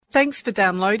Thanks for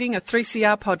downloading a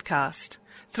 3CR podcast.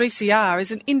 3CR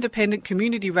is an independent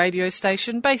community radio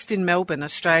station based in Melbourne,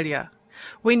 Australia.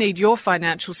 We need your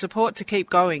financial support to keep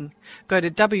going. Go to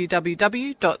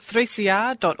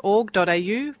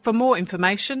www.3cr.org.au for more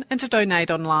information and to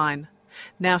donate online.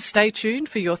 Now stay tuned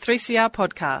for your 3CR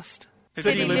podcast.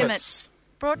 City Limits.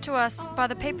 Brought to us by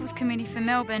the People's Committee for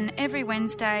Melbourne every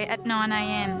Wednesday at 9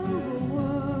 a.m.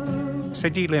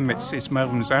 City Limits is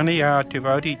Melbourne's only hour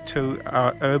devoted to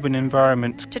our urban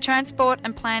environment. To transport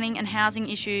and planning and housing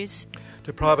issues.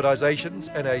 To privatisations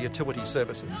and our utility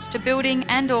services. To building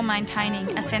and or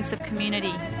maintaining a sense of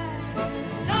community.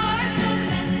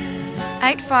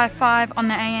 855 on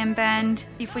the AM band,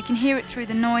 if we can hear it through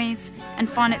the noise and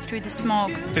find it through the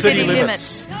smog. City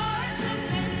Limits.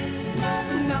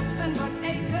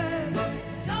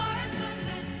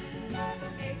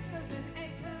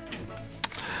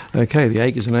 Okay, the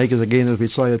acres and acres again, as we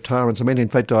say, of tar and cement. In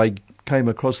fact, I came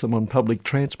across them on public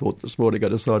transport this morning. I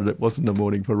decided it wasn't the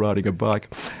morning for riding a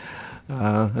bike.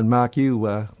 And Mark,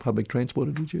 you public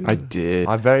transported, did you? I did.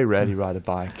 I very rarely ride a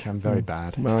bike. I'm very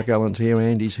bad. Mark Allen's here,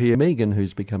 Andy's here. Megan,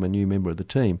 who's become a new member of the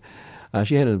team,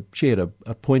 she had a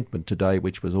appointment today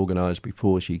which was organised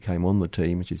before she came on the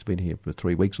team. She's been here for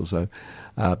 3 weeks or so,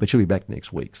 but she'll be back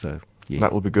next week, so... Yeah.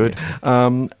 That will be good.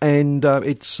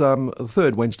 It's the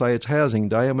third Wednesday, it's Housing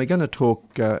Day, and we're going to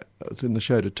talk in the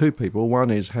show to two people.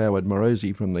 One is Howard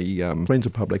Morosi from the Friends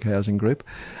of Public Housing Group,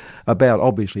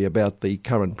 about the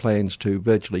current plans to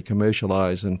virtually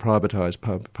commercialise and privatise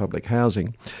public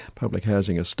housing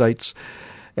estates.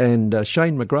 And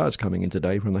Shane McGrath's coming in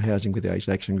today from the Housing with Aged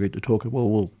Action Group to talk.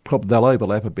 Well, they'll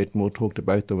overlap a bit, and we'll talk to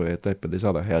both of them about that. But there's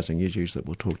other housing issues that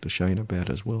we'll talk to Shane about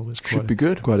as well. There's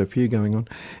quite a few going on,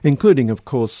 including, of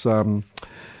course,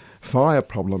 fire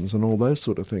problems and all those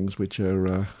sort of things, which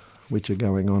are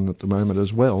going on at the moment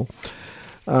as well.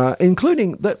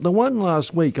 Including the one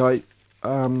last week,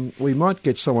 we might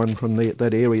get someone from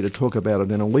that area to talk about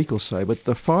it in a week or so. But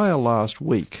the fire last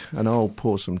week, and I'll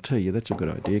pour some tea. That's a good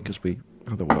idea because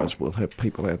otherwise we'll have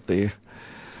people out there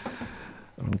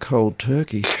on cold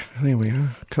turkey. There we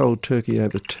are, cold turkey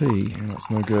over tea.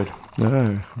 That's no good.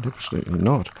 No, absolutely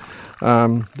not.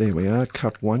 There we are,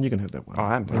 cup one. You can have that one.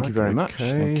 I am. Thank you very much.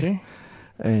 Thank you.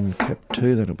 And cup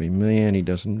two, that'll be me. Annie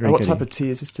doesn't drink. What type of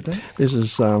tea is this today? This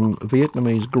is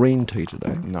Vietnamese green tea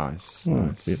today. Nice.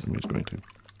 Vietnamese green tea.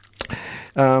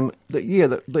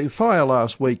 The fire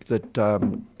last week that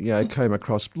came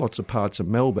across lots of parts of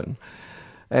Melbourne,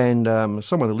 and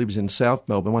someone who lives in South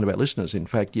Melbourne, one of our listeners, in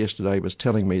fact, yesterday was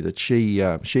telling me that she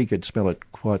could smell it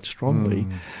quite strongly,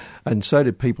 and so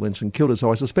did people in St Kilda.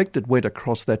 So I suspect it went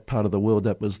across that part of the world.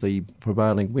 That was the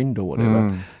prevailing wind or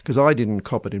whatever. Because I didn't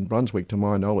cop it in Brunswick, to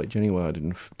my knowledge. Anyway, I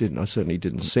didn't. I certainly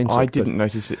didn't sense it. I didn't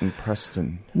notice it in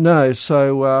Preston. No,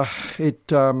 so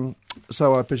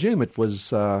So I presume it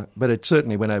was, but it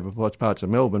certainly went over parts of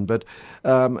Melbourne. But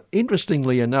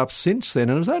interestingly enough, since then,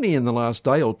 and it was only in the last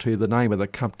day or two, the name of the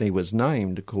company was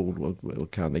named, called,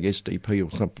 can't think, SDP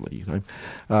or something,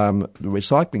 the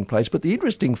recycling place. But the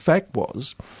interesting fact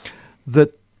was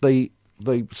that the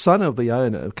son of the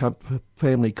owner, a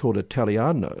family called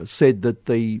Italiano, said that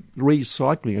the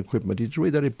recycling equipment,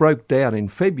 that it broke down in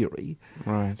February,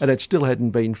 right, and it still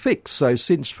hadn't been fixed. So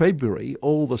since February,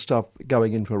 all the stuff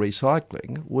going in for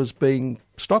recycling was being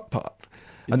stockpiled.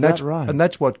 That's right? And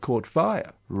that's what caught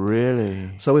fire. Really?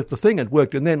 So if the thing had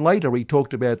worked, and then later he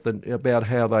talked about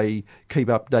how they keep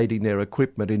updating their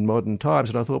equipment in modern times,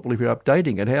 and I thought, well, if you're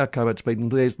updating it, how come it's been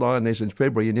lying there since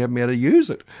February and you haven't been able to use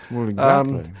it? Well,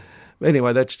 exactly.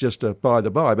 Anyway, that's just a by the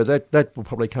by, but that will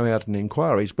probably come out in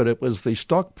inquiries. But it was the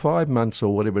 5 months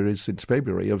or whatever it is since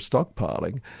February of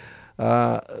stockpiling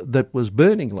that was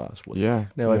burning last week. Yeah.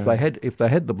 Now, if they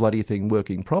had the bloody thing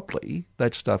working properly,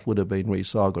 that stuff would have been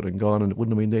recycled and gone, and it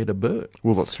wouldn't have been there to burn.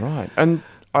 Well, that's right. And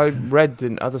I read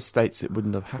in other states it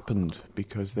wouldn't have happened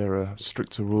because there are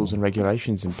stricter rules and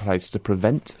regulations in place to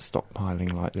prevent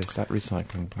stockpiling like this at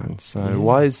recycling plants. So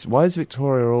why is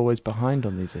Victoria always behind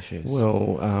on these issues?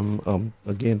 Well,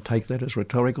 again, take that as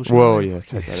rhetorical. Well, yeah,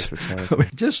 take that as rhetorical.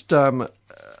 Just a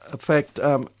fact.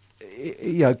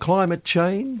 Climate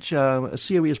change, a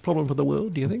serious problem for the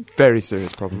world, do you think? Very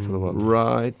serious problem for the world.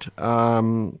 Right.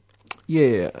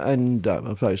 And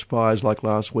those fires like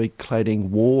last week, cladding,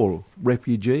 war,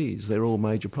 refugees, they're all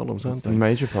major problems, aren't they?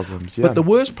 Major problems, yeah. But the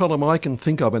worst problem I can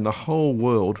think of in the whole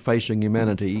world facing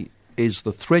humanity is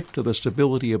the threat to the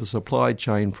stability of the supply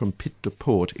chain from pit to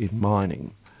port in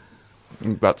mining.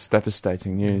 That's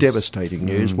devastating news. Devastating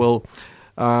news. Well,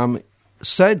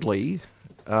 sadly...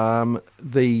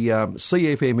 the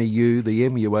CFMEU, the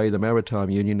MUA, the Maritime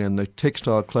Union, and the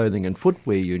Textile Clothing and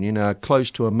Footwear Union are close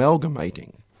to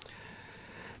amalgamating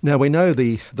Now, we know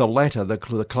the latter, the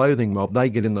clothing mob,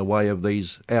 they get in the way of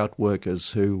these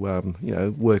outworkers who,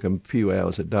 work a few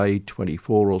hours a day,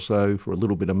 24 or so, for a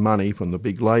little bit of money from the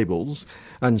big labels,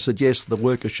 and suggest the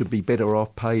workers should be better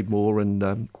off, paid more,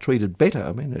 and treated better.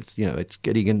 I mean, that's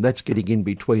getting in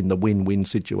between the win-win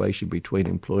situation between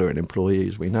employer and employee,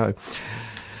 as we know.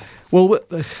 Well,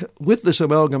 with this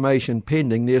amalgamation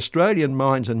pending, the Australian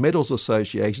Mines and Metals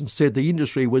Association said the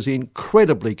industry was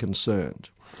incredibly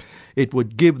concerned. It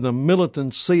would give the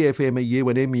militant CFMEU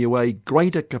and MUA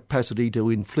greater capacity to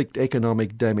inflict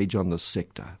economic damage on the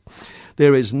sector.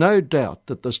 There is no doubt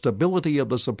that the stability of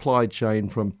the supply chain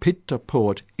from pit to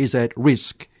port is at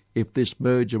risk if this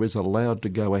merger is allowed to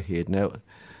go ahead. Now,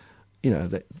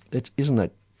 isn't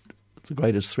that the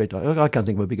greatest threat? I can't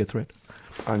think of a bigger threat.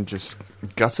 I'm just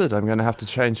gutted. I'm going to have to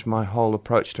change my whole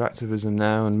approach to activism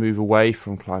now and move away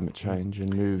from climate change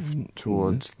and move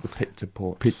towards the pit to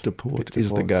port. Pit to port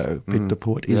is the go. Pit to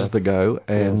port is the go.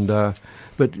 And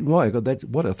but my God,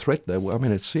 what a threat though. I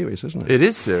mean, it's serious, isn't it? It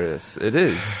is serious. It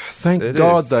is. Thank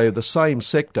God, though, the same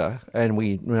sector, and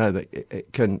we know that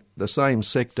the same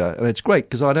sector, and it's great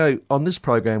because I know on this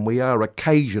program we are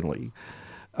occasionally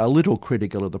a little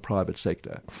critical of the private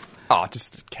sector. Oh,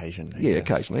 just occasionally. Yeah, yes.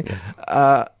 Occasionally.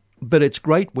 Yeah. But it's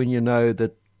great when you know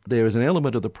that there is an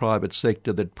element of the private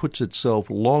sector that puts itself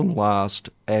long last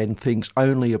and thinks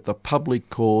only of the public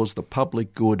cause, the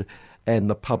public good, and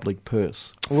the public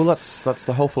purse. Well, that's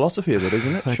the whole philosophy of it,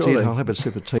 isn't it? That's Surely. it. I'll have a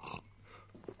sip of tea.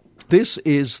 This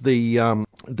is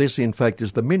this in fact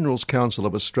is the Minerals Council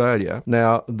of Australia.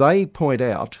 Now, they point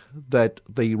out that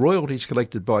the royalties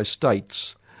collected by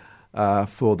states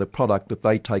for the product that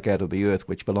they take out of the earth,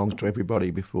 which belongs to everybody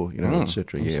before,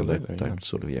 etc.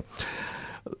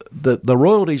 The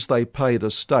royalties they pay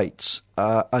the states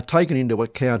are taken into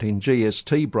account in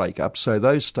GST breakup, so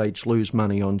those states lose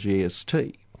money on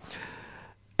GST.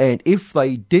 And if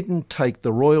they didn't take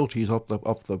the royalties off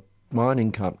the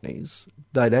mining companies,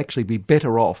 they'd actually be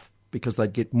better off because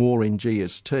they'd get more in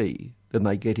GST than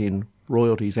they get in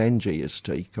royalties and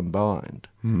GST combined.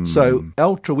 So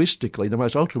altruistically, the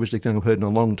most altruistic thing I've heard in a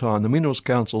long time, the Minerals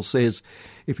Council says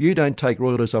if you don't take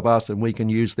royalties off us and we can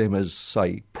use them as,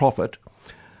 say, profit,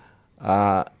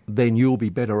 then you'll be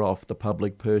better off, the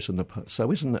public person.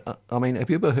 So isn't it, I mean,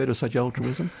 have you ever heard of such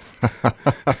altruism?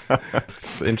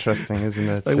 It's interesting, isn't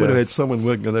it? They would have had someone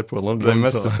working on that for a long time. They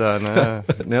must have done, yeah.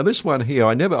 Now, this one here,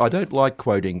 I don't like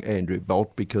quoting Andrew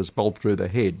Bolt through the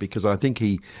head, because I think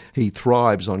he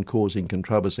thrives on causing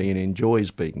controversy and enjoys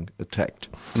being attacked.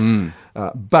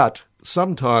 But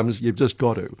sometimes you've just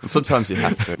got to. Sometimes you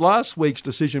have to. Last week's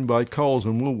decision by Coles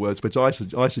and Woolworths, which I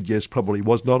suggest probably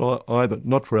was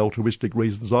not for altruistic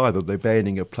reasons either, they're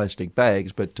banning of plastic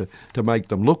bags, but to make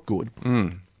them look good.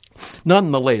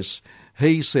 Nonetheless,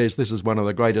 he says this is one of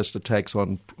the greatest attacks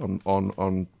on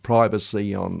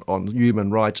privacy, on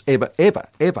human rights ever.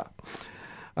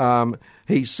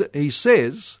 He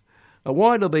says,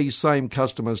 why do these same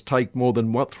customers take more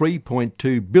than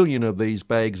 3.2 billion of these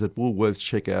bags at Woolworths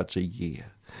checkouts a year?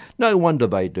 No wonder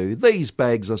they do. These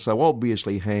bags are so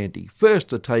obviously handy. First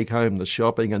to take home the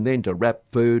shopping and then to wrap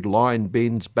food, line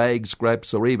bins, bag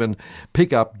scraps or even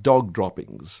pick up dog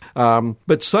droppings.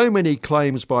 But so many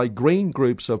claims by green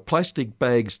groups of plastic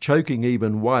bags choking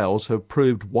even whales have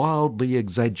proved wildly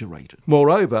exaggerated.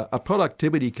 Moreover, a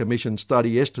Productivity Commission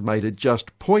study estimated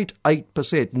just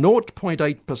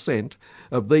 0.8%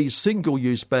 of these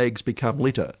single-use bags become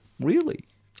litter. Really?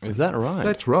 Is that right?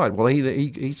 That's right. Well,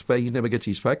 he never gets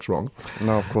his facts wrong.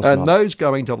 No, of course not. And those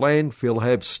going to landfill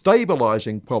have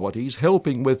stabilising qualities,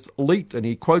 helping with leach, and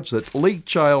he quotes it,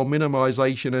 leachale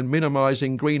minimisation and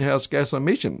minimising greenhouse gas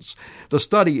emissions. The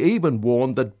study even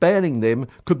warned that banning them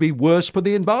could be worse for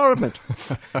the environment.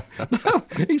 No,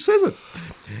 he says it.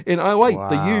 In 2008,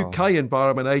 the UK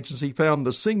Environment Agency found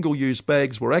the single-use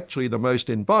bags were actually the most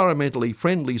environmentally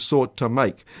friendly sort to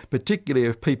make, particularly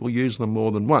if people use them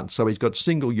more than once. So he's got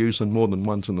single use and more than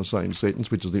once in the same sentence,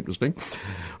 which is interesting.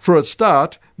 For a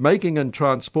start, making and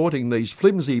transporting these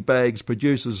flimsy bags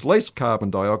produces less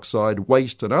carbon dioxide,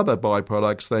 waste and other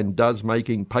byproducts than does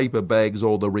making paper bags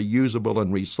or the reusable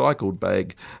and recycled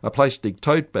plastic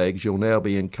tote bags you'll now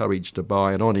be encouraged to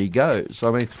buy, and on he goes.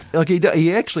 I mean, like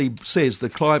he actually says the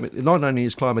climate, not only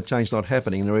is climate change not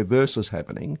happening, the reverse is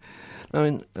happening. I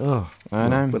mean, I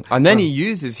know. But, and then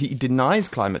he denies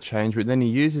climate change, but then he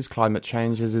uses climate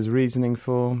change as his reasoning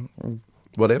for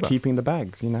whatever, keeping the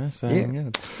bags, So, yeah.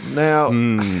 Now,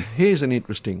 here's an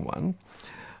interesting one.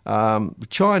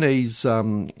 Chinese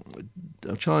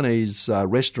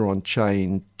restaurant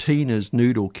chain Tina's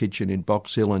Noodle Kitchen in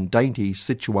Box Hill and Dainty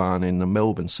Sichuan in the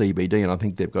Melbourne CBD, and I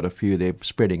think they've got a few there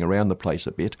spreading around the place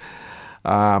a bit,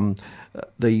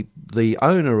 The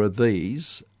owner of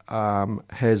these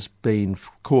has been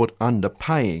caught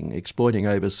underpaying, exploiting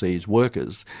overseas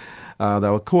workers. They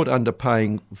were caught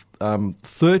underpaying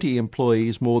 30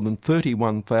 employees more than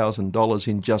 $31,000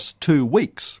 in just 2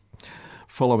 weeks,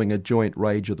 following a joint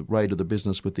raid of the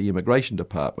business with the Immigration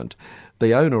Department.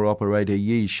 The owner-operator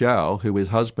Yi Shao, who is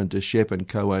husband to chef and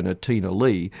co-owner Tina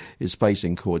Lee, is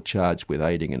facing court charged with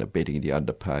aiding and abetting the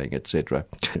underpaying, etc.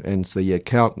 And the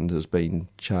accountant has been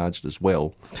charged as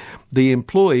well. The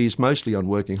employees, mostly on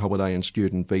working holiday and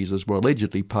student visas, were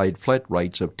allegedly paid flat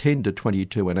rates of $10 to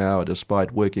 $22 an hour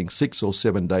despite working 6 or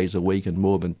 7 days a week and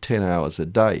more than 10 hours a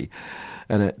day.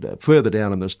 And further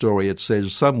down in the story, it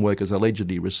says some workers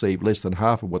allegedly received less than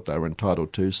half of what they were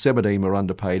entitled to. 17 were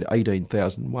underpaid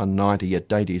 $18,190 at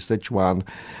Dainty Sichuan,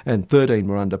 and 13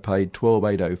 were underpaid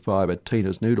 $12,805 at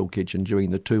Tina's Noodle Kitchen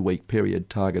during the 2-week period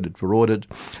targeted for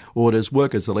orders.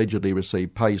 Workers allegedly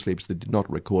received pay slips that did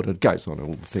not record. And it goes on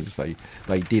all the things they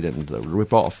did and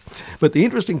rip off. But the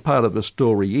interesting part of the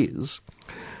story is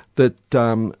that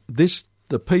the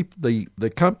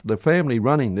family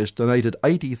running this donated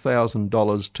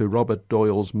 $80,000 to Robert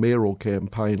Doyle's mayoral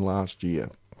campaign last year.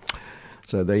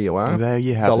 So there you are. There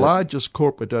you have the largest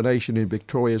corporate donation in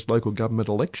Victoria's local government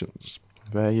elections.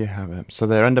 There you have it. So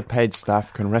their underpaid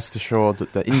staff can rest assured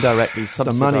that they're indirectly subsidising.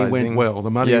 The money went well.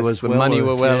 The money was well. The money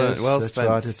were well, well spent.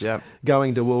 Right. It's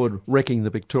going toward wrecking the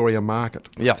Victoria market.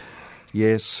 Yeah.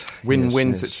 Yes.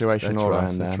 Win-win situation all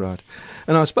around there. That's right.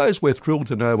 And I suppose we're thrilled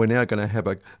to know we're now going to have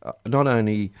not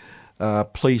only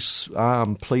armed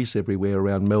police everywhere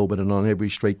around Melbourne and on every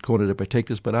street corner to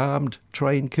protect us, but armed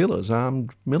trained killers,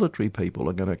 armed military people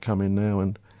are going to come in now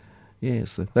and...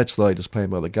 Yes, that's the latest plan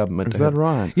by the government. Is that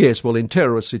right? Yes, well, in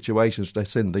terrorist situations, they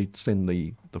send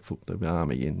the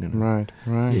army in. You know.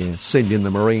 Right. Yeah, send in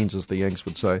the Marines, as the Yanks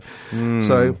would say.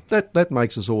 So that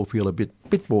makes us all feel a bit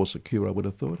more secure, I would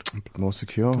have thought. A bit more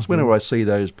secure. Because whenever I see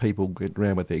those people get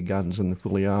around with their guns and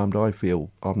fully armed, I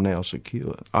feel I'm now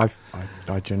secure. I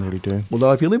generally do.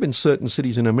 Although if you live in certain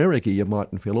cities in America, you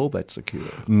mightn't feel all that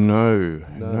secure. No,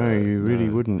 you really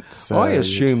wouldn't. I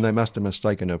assume they must have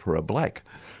mistaken her for a black.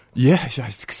 Quite. Yes,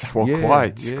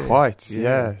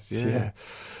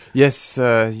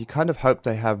 you kind of hope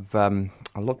they have a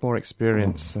lot more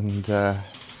experience, and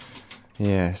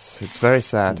yes, it's very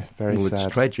sad. Very sad.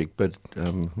 It's tragic, but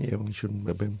we shouldn't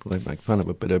make fun of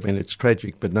it. But I mean, it's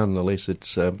tragic, but nonetheless,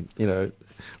 it's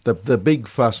the big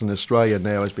fuss in Australia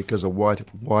now is because a white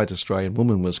Australian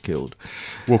woman was killed.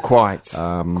 Well, quite,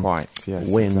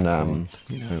 yes. When exactly.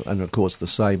 And of course the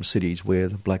same cities where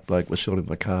the black bloke was shot in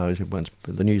the car,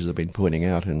 the news has been pointing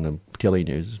out in the telly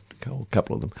news, a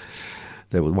couple of them.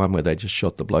 There was one where they just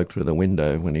shot the bloke through the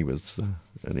window when he was,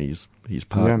 and his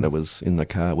partner was in the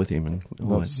car with him. And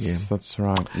that's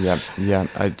right. Yeah.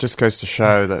 It just goes to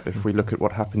show that if we look at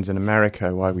what happens in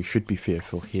America, why we should be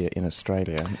fearful here in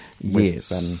Australia.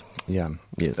 Yes.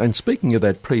 And speaking of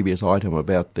that previous item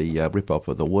about the rip-off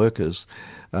of the workers,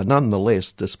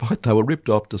 nonetheless, they were ripped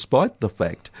off despite the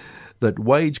fact that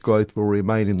wage growth will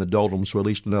remain in the doldrums for at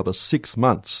least another 6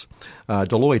 months.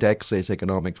 Deloitte Access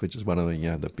Economics, which is one of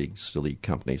the big silly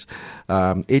companies,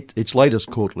 its latest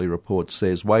quarterly report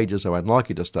says wages are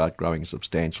unlikely to start growing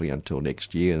substantially until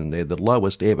next year, and they're the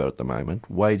lowest ever at the moment.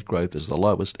 Wage growth is the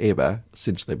lowest ever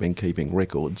since they've been keeping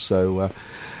records. So.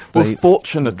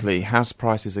 Fortunately, house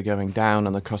prices are going down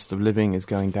and the cost of living is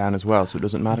going down as well, so it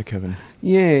doesn't matter, Kevin.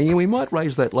 Yeah, we might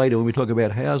raise that later when we talk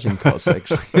about housing costs,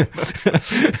 actually,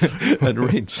 and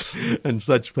rents and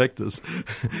such factors.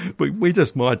 We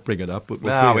just might bring it up. But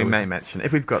we may mention it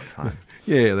if we've got time.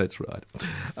 Yeah, that's right.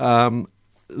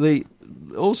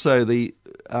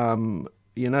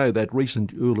 That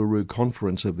recent Uluru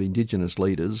conference of Indigenous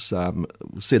leaders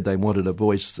said they wanted a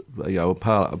voice,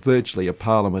 virtually a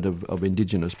parliament of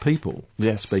Indigenous people.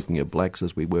 Yes. Speaking of blacks,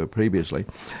 as we were previously.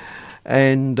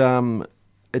 And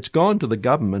it's gone to the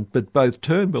government, but both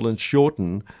Turnbull and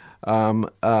Shorten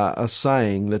are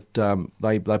saying that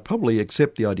they probably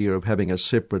accept the idea of having a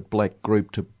separate black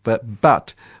group,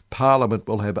 but Parliament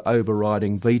will have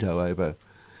overriding veto over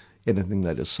anything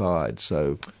they decide.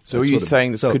 So are you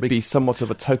saying this could be somewhat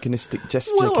of a tokenistic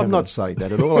gesture? Well, Kevin? I'm not saying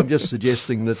that at all. I'm just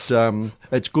suggesting that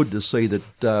it's good to see that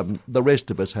the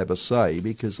rest of us have a say,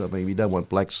 because we don't want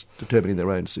blacks determining their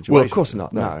own situation. Well, of course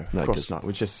not. No, of course not.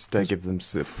 We just give them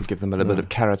a little bit of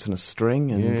carrot and a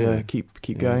string, and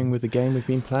keep going with the game we've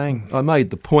been playing. I made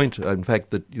the point, in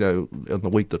fact, that on the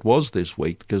week that was this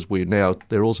week, because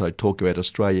they're also talking about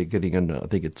Australia getting in. I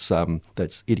think it's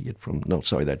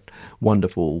that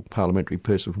wonderful parliamentary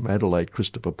person from Adelaide,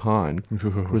 Christopher Paine,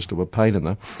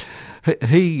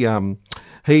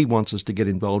 He wants us to get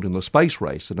involved in the space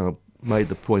race, and made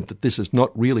the point that this is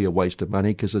not really a waste of money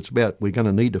because it's about we're going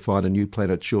to need to find a new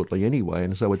planet shortly anyway,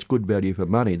 and so it's good value for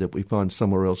money that we find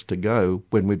somewhere else to go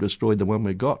when we've destroyed the one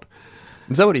we got.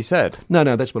 Is that what he said? No,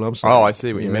 that's what I'm saying. Oh, I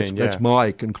see what you mean. That's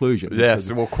my conclusion.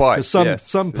 Yes, well, quite. Because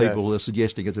some people are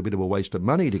suggesting it's a bit of a waste of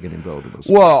money to get involved in this.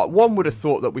 Well, one would have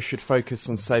thought that we should focus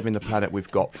on saving the planet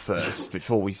we've got first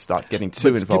before we start getting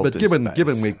too involved in space.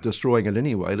 Given we're destroying it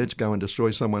anyway, let's go and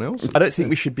destroy someone else. I don't think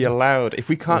we should be allowed, if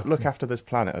we can't look after this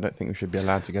planet, I don't think we should be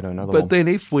allowed to go to another one. But then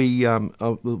if we, I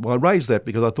raised that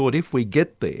because I thought if we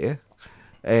get there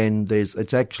and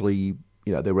it's actually...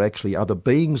 there were actually other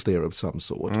beings there of some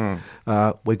sort.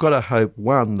 We've got to hope,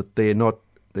 one, that they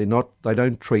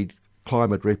don't treat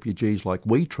climate refugees like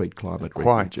we treat climate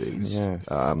refugees. Yes.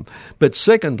 But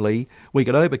secondly, we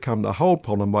could overcome the whole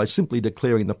problem by simply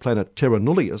declaring the planet terra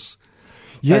nullius.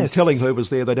 Yes. And telling whoever's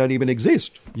there they don't even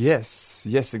exist. Yes,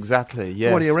 exactly.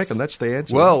 Yes. What do you reckon? That's the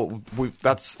answer. Well,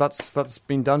 that's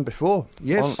been done before.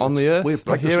 Yes, on the Earth. We've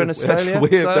here in Australia.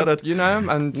 We've done it.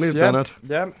 And we've done it.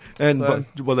 Yeah. And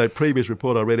that previous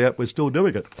report I read out, we're still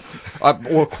doing it.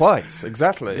 Well, quite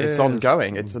exactly. Yes. It's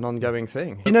ongoing. It's an ongoing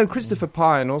thing. Christopher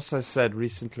Pyne also said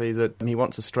recently that he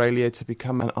wants Australia to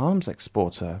become an arms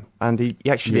exporter, and he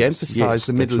actually emphasised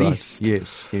the Middle East.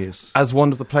 Yes. As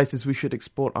one of the places we should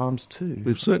export arms to.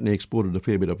 We've certainly exported a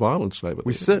fair bit of violence over there.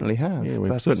 We certainly have. Yeah,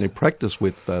 we've certainly practiced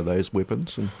with those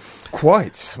weapons. And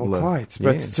quite. But,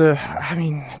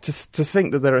 to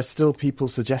think that there are still people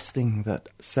suggesting that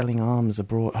selling arms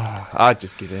abroad... I'd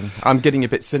just give in. I'm getting a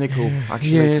bit cynical,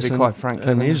 actually, to be quite frank.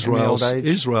 And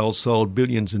Israel sold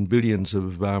billions and billions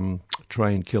of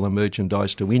trained killer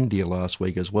merchandise to India last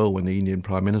week as well when the Indian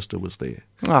Prime Minister was there.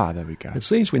 There we go. It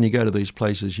seems when you go to these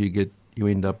places you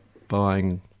end up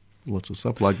buying... lots of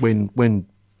stuff, like when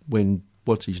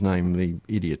what's his name, the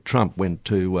idiot Trump went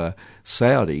to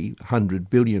Saudi, 100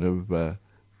 billion of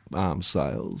arms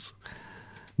sales.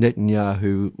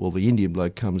 Netanyahu, the Indian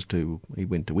bloke he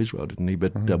went to Israel, didn't he?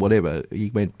 But whatever,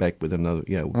 he went back with another,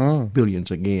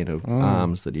 billions again of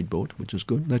arms that he'd bought, which is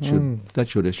good. That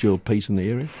should assure peace in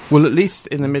the area. Well, at least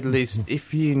in the Middle East,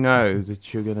 if you know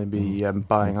that you're going to be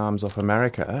buying arms off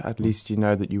America, at least you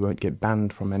know that you won't get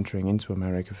banned from entering into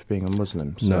America for being a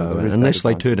Muslim. So no, unless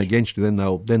they turn against you, then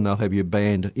they'll have you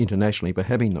banned internationally for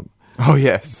having them. Oh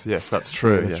yes, that's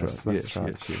true. Yeah, that's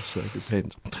right. Yes. So it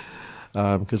depends.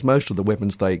 Because most of the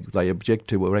weapons they object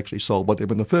to were actually sold by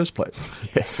them in the first place.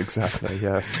 Yes, exactly,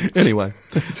 yes. Anyway.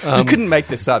 You couldn't make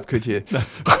this up, could you?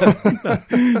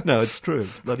 No, it's true,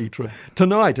 bloody true.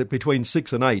 Tonight, between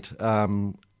 6 and 8,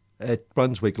 at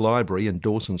Brunswick Library in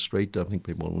Dawson Street, I think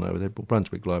people will know that,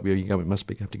 Brunswick Library, you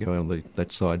have to go on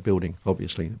that side building,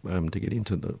 obviously, to get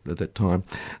into at that time.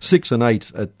 6 and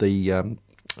 8 at the...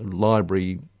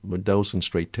 library, Dawson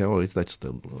Street Tower, that's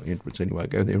the entrance anyway, I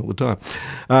go there all the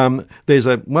time. There's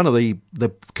one of the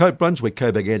Brunswick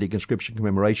Coburg Anti-Conscription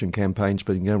Commemoration campaigns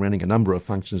been running a number of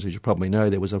functions, as you probably know.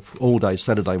 There was an all-day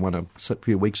Saturday one a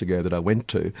few weeks ago that I went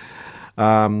to.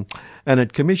 And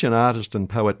it commissioned artist and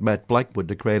poet Matt Blackwood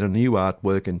to create a new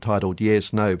artwork entitled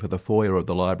Yes, No for the foyer of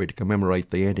the library to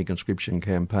commemorate the anti-conscription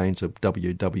campaigns of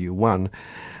WW1.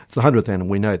 It's the 100th and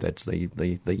we know that's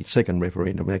the second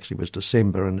referendum actually was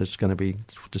December, and it's going to be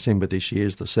December this year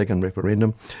is the second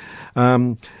referendum.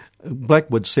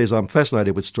 Blackwood says, I'm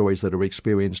fascinated with stories that are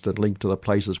experienced and linked to the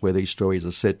places where these stories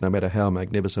are set, no matter how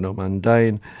magnificent or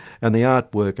mundane. And the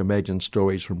artwork imagines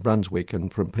stories from Brunswick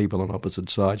and from people on opposite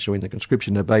sides during the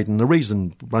conscription debate. And the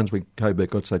reason Brunswick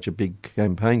Coburg got such a big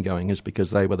campaign going is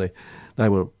because they were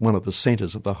one of the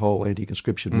centres of the whole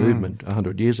anti-conscription movement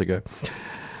 100 years ago.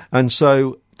 And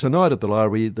so tonight at the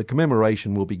library, the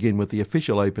commemoration will begin with the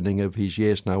official opening of his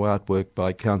Yes No artwork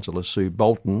by Councillor Sue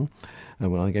Bolton.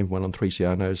 And well, everyone on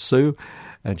 3CR knows Sue,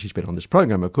 and she's been on this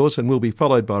program, of course, and will be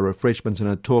followed by refreshments and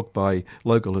a talk by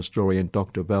local historian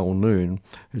Dr. Val Noon,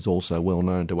 who's also well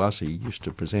known to us. He used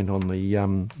to present on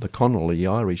the Connolly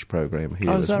Irish program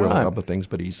here as well, right? Other things,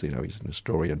 but he's an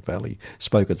historian. Val, he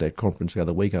spoke at that conference the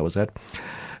other week I was at,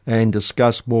 and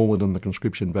discuss more within the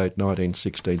conscription vote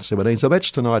 1916-17. So that's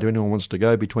tonight if anyone wants to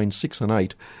go, between 6 and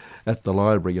 8 at the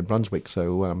library in Brunswick.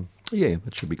 So, yeah,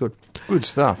 that should be good. Good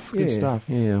stuff, good stuff.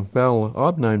 Yeah, Val,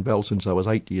 I've known Val since I was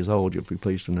 8 years old, you'll be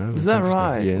pleased to know. Is that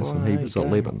right? Yes, well, and he was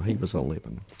 11. He was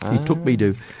 11. He took me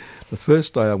to, the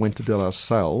first day I went to De La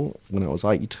Salle when I was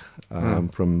 8,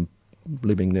 from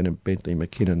living then in Bentley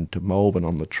McKinnon to Melbourne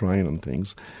on the train and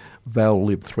things. Val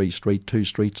lived 2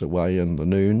 streets away in the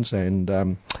Noons, and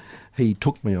he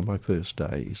took me on my first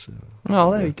day. So,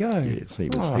 Oh, there you go. Yes, he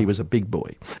was a big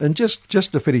boy. And just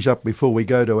to finish up before we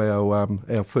go to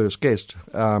our first guest,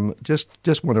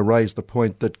 just want to raise the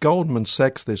point that Goldman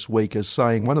Sachs this week is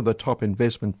saying one of the top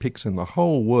investment picks in the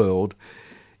whole world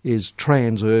is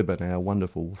Transurban, our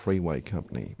wonderful freeway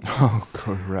company. Oh,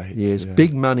 great. Yes,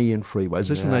 big money in freeways.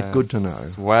 Isn't that good to know?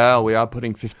 Well, we are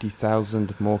putting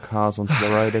 50,000 more cars onto the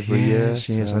road every year. Yes,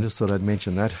 So. I just thought I'd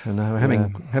mention that. And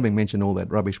having mentioned all that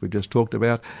rubbish we've just talked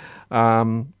about,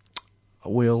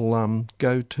 we'll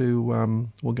go to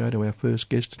our first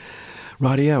guest.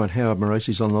 Rightio, and Howard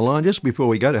Morosi's on the line. Just before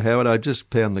we go to Howard, I just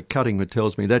found the cutting that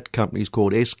tells me that company's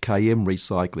called SKM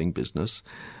Recycling Business.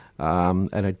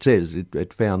 And it says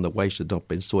it found the waste had not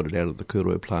been sorted out of the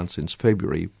Cooroy plant since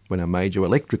February when a major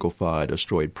electrical fire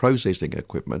destroyed processing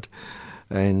equipment.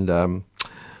 And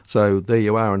so there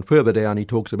you are. And further down he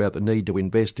talks about the need to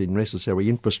invest in necessary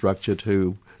infrastructure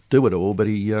to do it all, but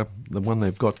the one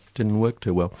they've got didn't work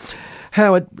too well.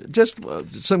 Howard, just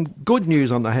some good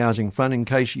news on the housing front in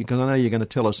case because I know you're going to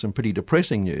tell us some pretty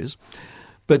depressing news.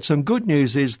 But some good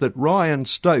news is that Ryan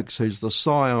Stokes, who's the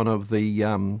scion of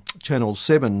the Channel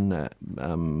 7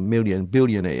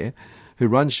 billionaire who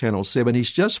runs Channel 7,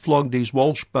 he's just flogged his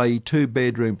Walsh Bay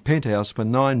two-bedroom penthouse for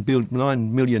 $9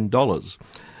 million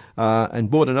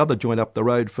and bought another joint up the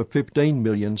road for $15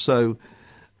 million. So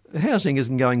housing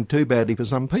isn't going too badly for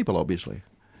some people, obviously.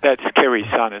 That's Kerry's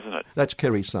son, isn't it? That's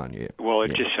Kerry's son, yeah. Well,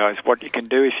 it just shows what you can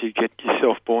do if you get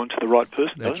yourself born to the right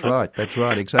person, That's right,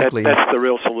 exactly. That's the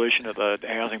real solution to the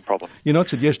housing problem. You're not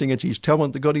suggesting it's his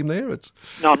talent that got him there?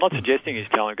 No, I'm not suggesting his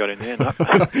talent got in there, no.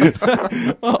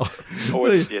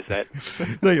 Always suggest that.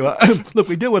 There you are. Look,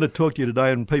 we do want to talk to you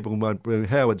today, and people won't.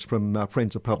 Howard's from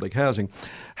Friends of Public Housing.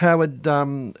 Howard,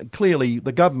 clearly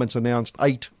the government's announced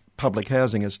 8 public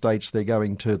housing estates they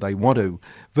want to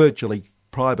virtually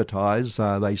privatise.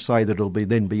 They say that it'll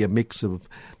then be a mix of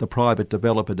the private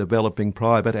developer developing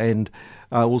private and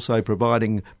also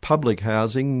providing public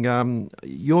housing.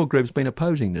 Your group's been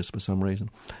opposing this for some reason.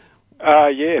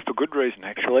 Yeah, for good reason,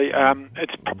 actually.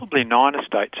 It's probably 9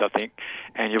 estates, I think,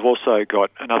 and you've also got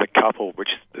another couple which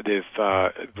they've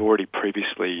already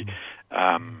previously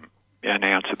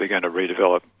announced that they're going to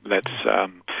redevelop. That's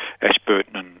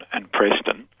Ashburton and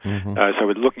Preston. Mm-hmm. So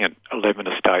we're looking at 11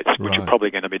 estates, which are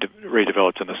probably going to be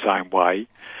redeveloped in the same way.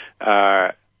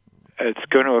 It's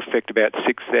going to affect about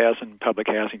 6,000 public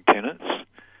housing tenants.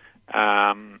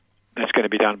 That's going to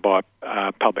be done by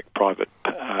public-private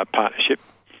partnership.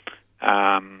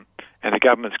 And the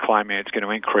government's claiming it's going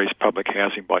to increase public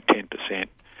housing by 10%.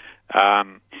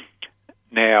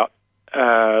 Now,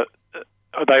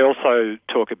 they also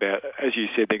talk about, as you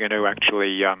said, they're going to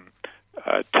actually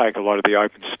take a lot of the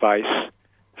open space,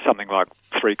 something like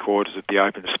 3/4 of the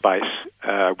open space,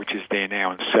 which is there now,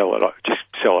 and sell it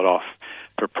off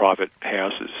for private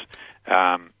houses,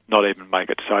 not even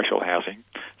make it social housing.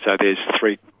 So there's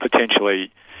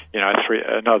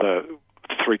another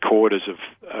 3/4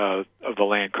 of the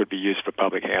land could be used for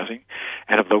public housing,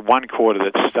 and of the 1/4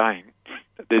 that's staying,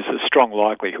 there's a strong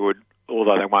likelihood,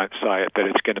 although they won't say it, that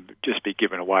it's going to just be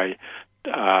given away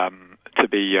to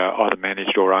be either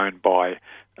managed or owned by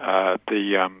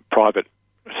the private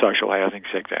social housing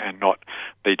sector and not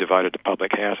be devoted to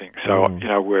public housing. So,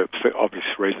 we're, for obvious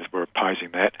reasons, we're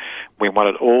opposing that. We want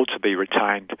it all to be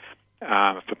retained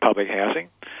for public housing.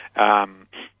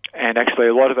 And actually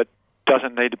a lot of it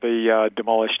doesn't need to be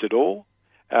demolished at all.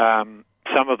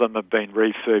 Some of them have been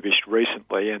refurbished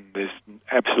recently, and there's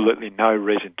absolutely no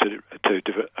reason to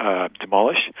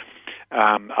demolish.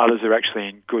 Others are actually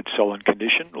in good, solid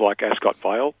condition, like Ascot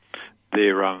Vale.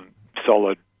 They're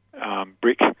solid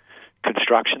brick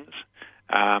constructions,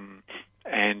 and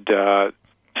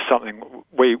something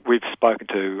we've spoken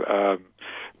to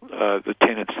the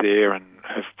tenants there and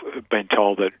have been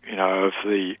told that of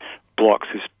the blocks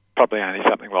there's probably only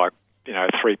something like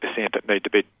 3% that need to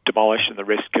be demolished, and the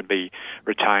rest can be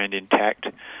retained intact.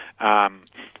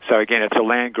 So again, it's a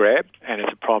land grab and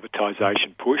it's a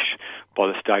privatisation push by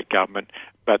the state government,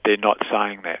 but they're not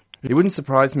saying that. It wouldn't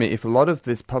surprise me if a lot of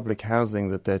this public housing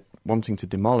that they're wanting to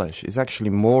demolish is actually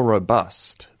more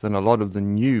robust than a lot of the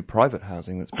new private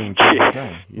housing that's being built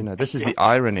today. This is the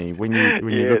irony when you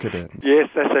look at it. Yes,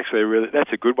 that's actually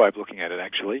that's a good way of looking at it,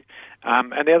 actually.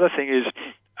 And the other thing is,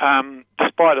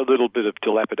 despite a little bit of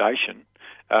dilapidation,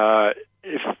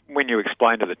 when you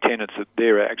explain to the tenants that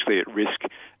they're actually at risk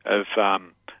of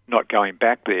not going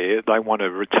back there, they want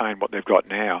to retain what they've got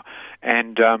now.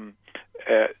 And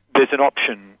there's an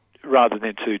option, rather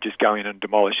than to just go in and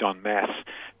demolish en masse,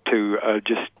 to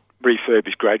just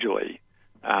refurbish gradually,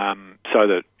 so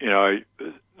that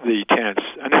the tenants,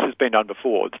 and this has been done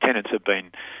before, the tenants have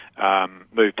been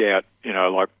moved out,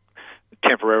 like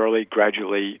temporarily,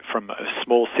 gradually from a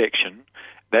small section.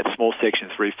 That small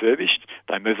section is refurbished.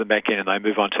 They move them back in and they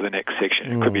move on to the next section.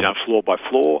 It could be done floor by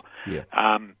floor. Yeah.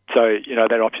 So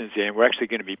that option's there, and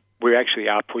we actually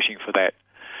are pushing for that.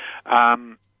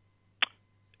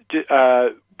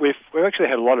 We've actually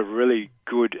had a lot of really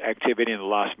good activity in the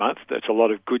last month. That's a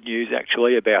lot of good news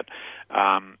actually about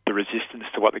the resistance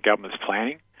to what the government's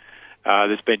planning.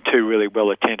 There's been 2 really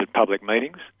well-attended public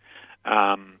meetings.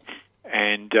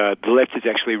 And the left is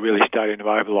actually really starting to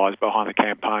mobilise behind the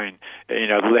campaign.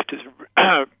 The left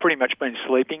has pretty much been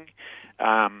sleeping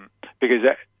because,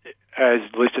 as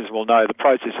listeners will know, the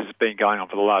process has been going on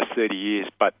for the last 30 years,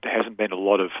 but there hasn't been a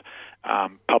lot of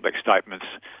public statements,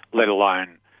 let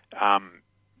alone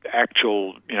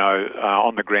actual,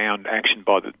 on-the-ground action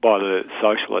by the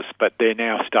socialists. But they're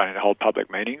now starting to hold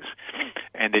public meetings,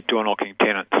 and they're door-knocking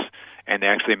tenants, and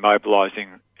they're actually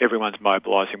mobilising. Everyone's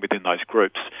mobilising within those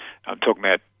groups. I'm talking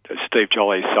about Steve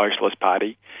Jolly's Socialist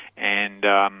Party and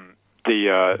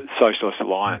the Socialist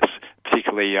Alliance,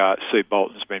 particularly Sue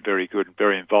Bolton's been very good and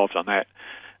very involved on that.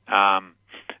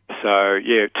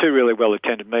 2 really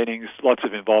well-attended meetings, lots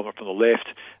of involvement from the left.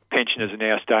 Pensioners are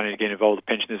now starting to get involved with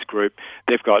the pensioners group.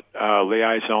 They've got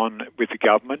liaison with the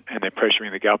government and they're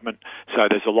pressuring the government. So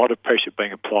there's a lot of pressure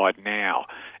being applied now.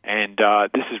 And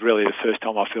this is really the first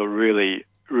time I feel really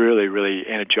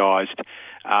energised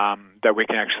that we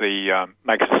can actually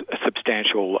make a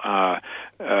substantial,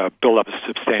 build up a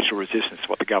substantial resistance to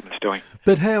what the government's doing.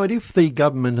 But Howard, if the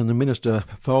government and the Minister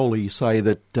Foley say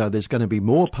that there's going to be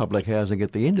more public housing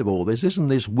at the end of all this, isn't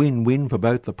this win-win for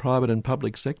both the private and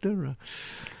public sector?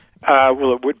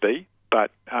 Well, it would be,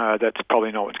 but that's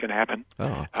probably not what's going to happen.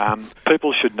 Oh.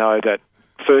 People should know that,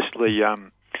 firstly,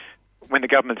 when the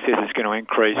government says it's going to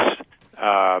increase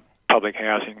public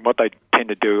housing, what they tend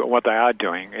to do, what they are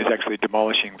doing, is actually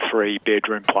demolishing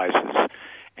 3-bedroom places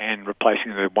and replacing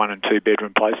them with 1- and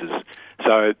 2-bedroom places.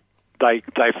 So they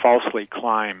falsely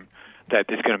claim that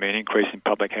there's going to be an increase in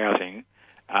public housing,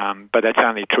 but that's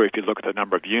only true if you look at the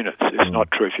number of units. It's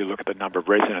not true if you look at the number of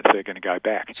residents that are going to go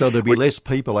back. So there'll be less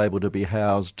people able to be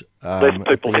housed. Less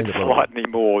people in slightly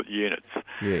more units.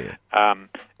 Yeah.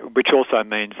 Which also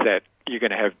means that you're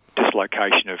going to have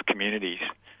dislocation of communities.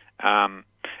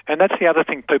 And that's the other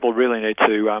thing people really need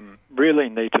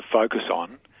to focus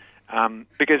on,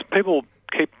 because people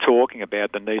keep talking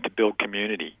about the need to build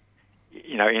community,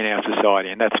 in our society,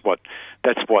 and that's what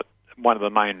one of the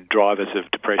main drivers of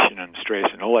depression and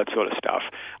stress and all that sort of stuff.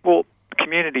 Well,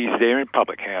 community is there in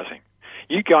public housing.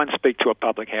 You go and speak to a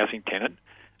public housing tenant,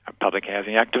 a public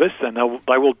housing activist, and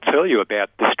they will tell you about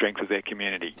the strength of their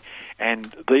community. And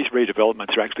these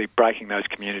redevelopments are actually breaking those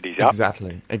communities up.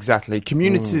 Exactly.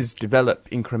 Communities develop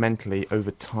incrementally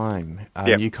over time.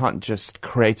 You can't just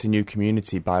create a new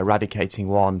community by eradicating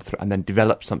one and then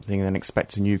develop something and then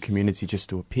expect a new community just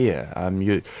to appear.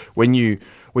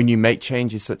 When you make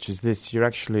changes such as this, you're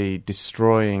actually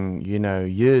destroying,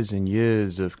 years and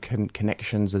years of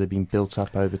connections that have been built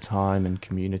up over time and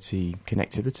community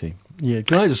connectivity. Yeah,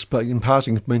 can I just, in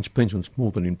passing, mention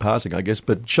more than in passing, I guess,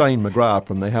 but Shane McGrath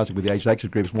from the Housing with the Aged Access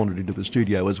Groups wandered into the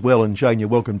studio as well. And Shane, you're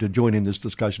welcome to join in this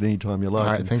discussion anytime you like.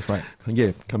 All right, thanks, mate.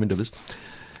 Yeah, come into this.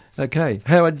 Okay,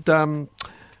 Howard,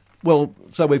 well,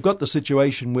 so we've got the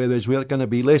situation where there's going to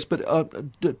be less, but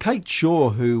Kate Shaw,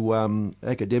 who,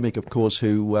 academic, of course,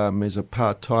 who is a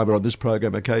part-timer on this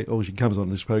program, or she comes on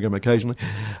this program occasionally,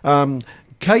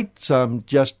 Kate's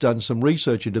just done some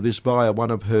research into this via one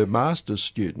of her master's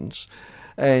students,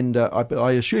 and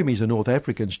I assume he's a North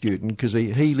African student because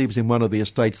he lives in one of the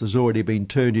estates that's already been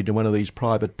turned into one of these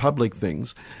private-public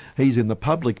things. He's in the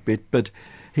public bit, but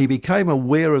he became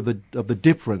aware of the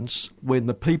difference when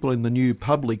the people in the new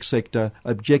public sector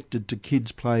objected to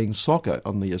kids playing soccer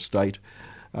on the estate,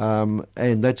 and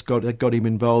that got him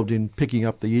involved in picking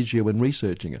up the issue and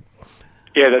researching it.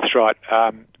 Yeah, that's right.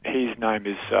 His name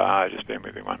is, just bear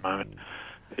with me one moment.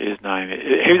 He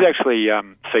was actually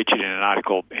featured in an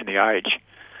article in The Age.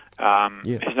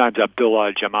 His name's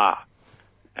Abdullah Jamar,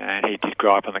 and he did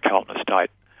grow up on the Carlton estate,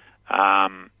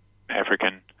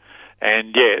 African.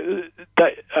 And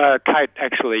Kate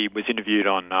actually was interviewed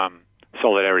on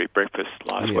Solidarity Breakfast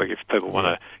last week. If people want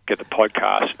to get the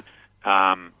podcast,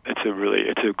 it's a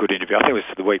good interview. I think it was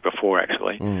the week before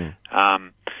actually. She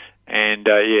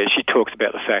talks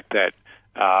about the fact that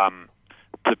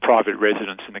the private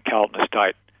residents in the Carlton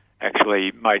estate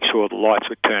actually made sure the lights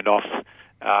were turned off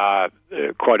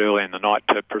quite early in the night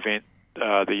to prevent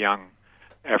the young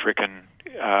Africans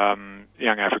from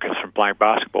playing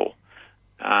basketball.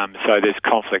 So there's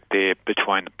conflict there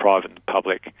between the private and the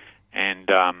public, and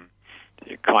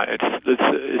it's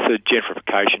a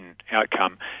gentrification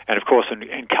outcome. And of course,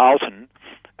 in Carlton,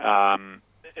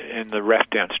 in the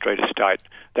Rathdown Street estate,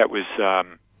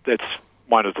 that's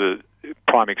one of the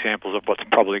prime examples of what's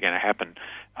probably going to happen.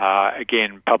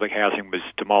 Again, public housing was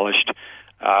demolished.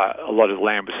 A lot of the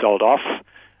land was sold off,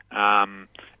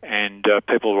 and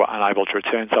people were unable to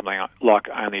return. Something like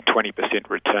only 20%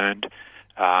 returned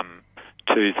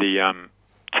to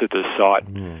the site.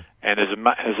 Mm. And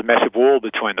there's a massive wall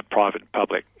between the private and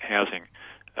public housing,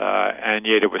 and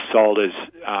yet it was sold as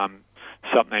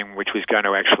something which was going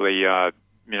to actually,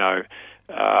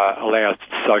 allow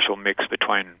social mix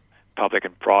between public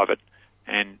and private.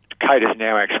 And Kate has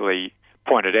now actually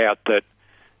pointed out that,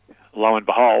 lo and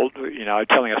behold,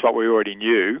 telling us what we already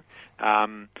knew,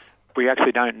 we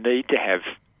actually don't need to have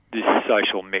this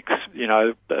social mix.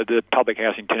 The public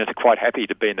housing tenants are quite happy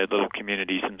to be in their little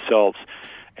communities themselves,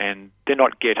 and they're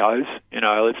not ghettos.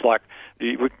 It's like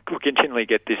we continually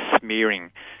get this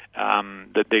smearing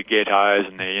that they're ghettos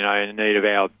and they're in need of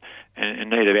our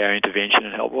intervention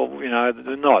and help. Well,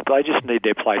 they're not. They just need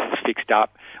their places fixed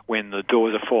up when the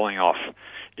doors are falling off,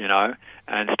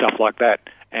 and stuff like that.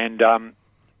 And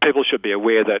people should be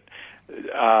aware that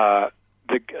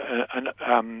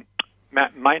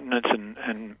maintenance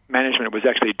and management was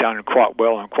actually done quite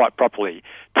well and quite properly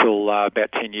till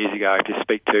about 10 years ago. To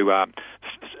speak to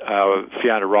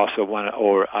Fiona Ross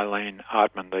or Eileen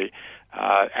Hartman, the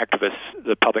activists,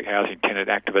 the public housing tenant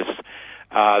activists,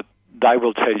 they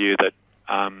will tell you that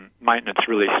maintenance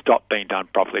really stopped being done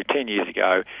properly 10 years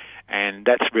ago, and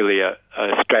that's really a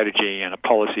strategy and a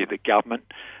policy of the government,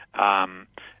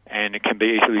 and it can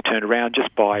be easily turned around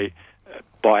just by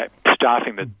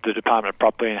staffing the department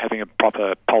properly and having a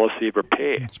proper policy of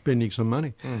repair. Spending some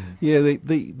money. Mm. Yeah,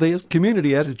 the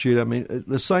community attitude, I mean,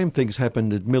 the same things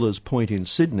happened at Millers Point in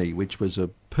Sydney, which was a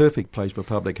perfect place for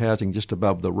public housing just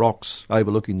above the rocks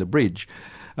overlooking the bridge,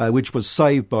 which was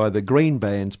saved by the Green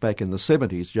Bands back in the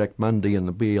 70s, Jack Mundy and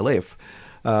the BLF.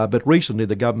 But recently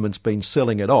the government's been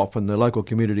selling it off and the local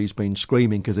community's been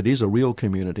screaming because it is a real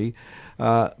community.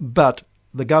 But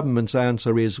the government's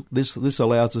answer is this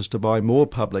allows us to buy more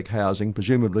public housing,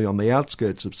 presumably on the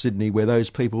outskirts of Sydney, where those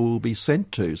people will be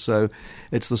sent to. So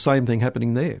it's the same thing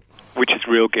happening there. Which is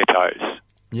real ghettos.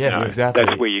 Yes, exactly.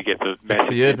 That's where you get the massive It's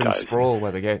the urban ghettos. sprawl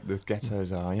where the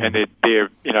ghettos are. Yeah. And they're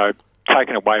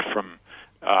taken away from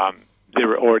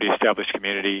their already established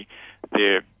community.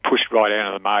 They're pushed right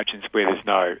out of the margins where there's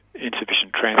no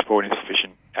insufficient transport,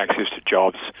 insufficient access to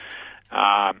jobs.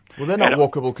 Well, they're not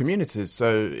walkable communities,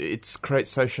 so it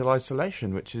creates social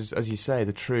isolation, which is, as you say,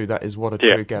 that is what a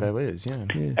true ghetto is. Yeah.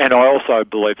 And I also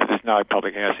believe that there's no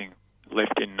public housing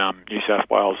left in New South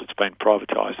Wales. It's been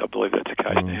privatised. I believe that's the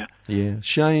case now. Yeah.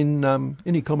 Shane,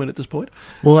 any comment at this point?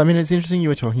 Well, I mean, it's interesting you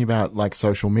were talking about like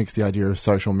social mix, the idea of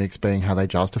social mix being how they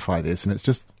justify this, and it's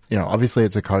just, obviously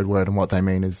it's a code word and what they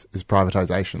mean is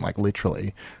privatisation, like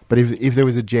literally. But if there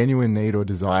was a genuine need or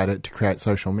desire to create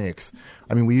social mix,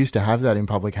 I mean, we used to have that in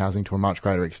public housing to a much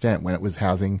greater extent when it was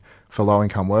housing for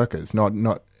low-income workers, not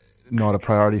a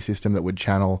priority system that would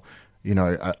channel,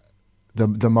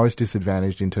 the most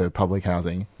disadvantaged into public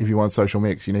housing. If you want social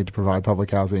mix, you need to provide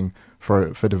public housing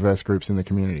for diverse groups in the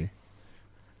community.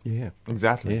 Yeah,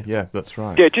 exactly. Yeah, that's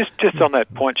right. Yeah, just on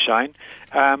that point, Shane,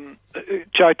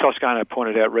 Joe Toscano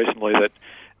pointed out recently that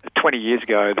 20 years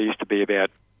ago there used to be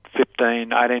about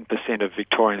 18% of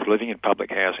Victorians living in public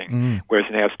housing, whereas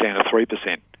now it's down to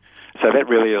 3%. So that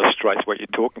really illustrates what you're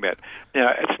talking about.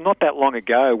 It's not that long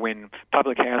ago when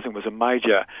public housing was a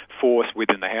major force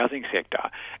within the housing sector,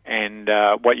 and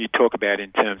what you talk about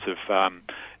in terms of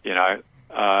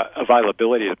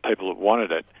availability to people that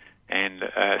wanted it, and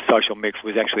social mix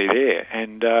was actually there,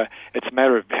 and it's a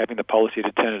matter of having the policy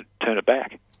to turn it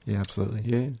back. Yeah, absolutely.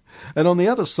 Yeah, and on the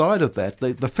other side of that,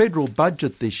 the federal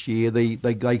budget this year,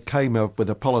 they came up with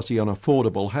a policy on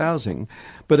affordable housing,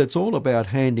 but it's all about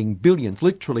handing billions,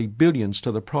 literally billions,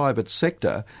 to the private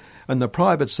sector. And the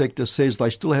private sector says they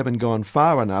still haven't gone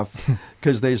far enough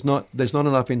because there's not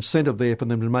enough incentive there for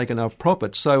them to make enough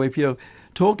profit. So if you're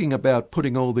talking about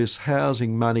putting all this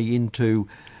housing money into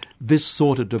this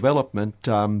sort of development,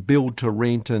 build to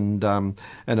rent and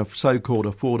a so-called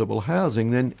affordable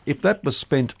housing, then if that was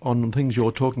spent on things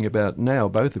you're talking about now,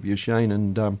 both of you, Shane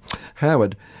and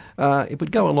Howard, it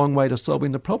would go a long way to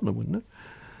solving the problem, wouldn't it?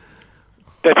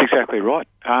 That's exactly right.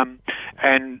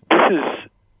 And this is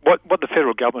what the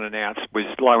federal government announced was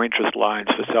low-interest loans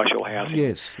for social housing.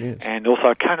 Yes. And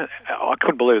also, I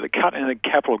couldn't believe it, the cut in the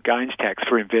capital gains tax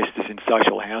for investors in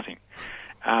social housing.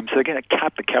 So they're going to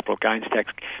cut the capital gains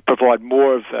tax, provide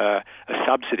more of a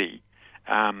subsidy,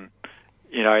 in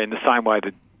the same way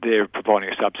that they're providing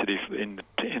a subsidy in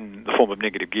the form of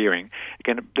negative gearing.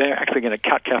 Again, they're actually going to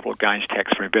cut capital gains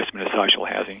tax for investment in social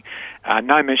housing.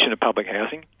 No mention of public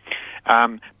housing.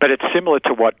 But it's similar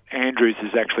to what Andrews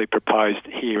has actually proposed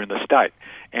here in the state.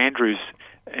 Andrews,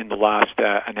 in the last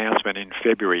announcement in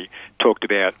February, talked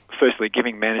about, firstly,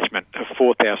 giving management of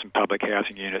 4,000 public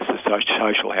housing units to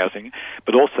social housing,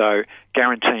 but also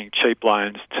guaranteeing cheap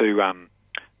loans to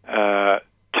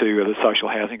the social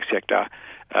housing sector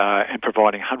and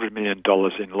providing $100 million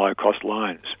in low-cost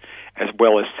loans, as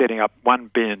well as setting up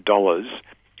 $1 billion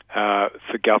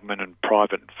for government and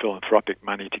private philanthropic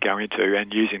money to go into,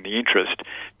 and using the interest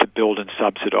to build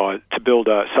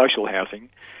social housing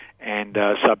and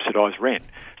subsidise rent.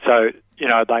 So,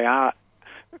 they are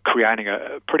creating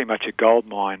pretty much a gold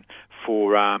mine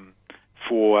for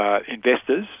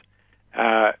investors,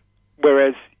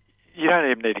 whereas you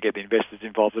don't even need to get the investors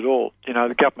involved at all.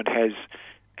 The government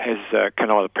can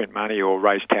either print money or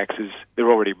raise taxes.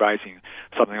 They're already raising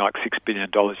something like $6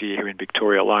 billion a year here in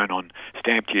Victoria alone on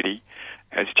stamp duty.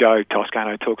 As Joe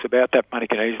Toscano talks about, that money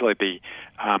can easily be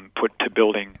put to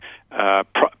building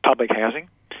public housing,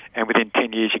 and within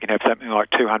 10 years you can have something like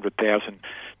 200,000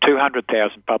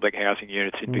 public housing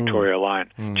units in Victoria alone,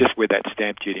 just with that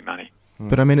stamp duty money.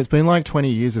 But I mean, it's been like 20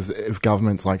 years of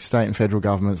governments, like state and federal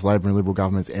governments, Labor and Liberal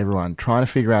governments, everyone trying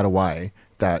to figure out a way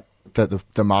that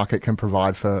the market can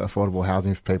provide for affordable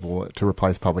housing for people to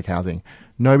replace public housing.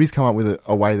 Nobody's come up with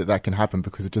a way that can happen,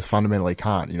 because it just fundamentally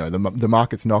can't. The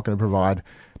market's not going to provide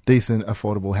decent,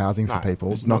 affordable housing for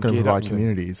people. It's not going to provide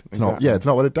communities. It's not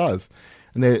what it does.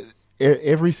 And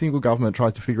every single government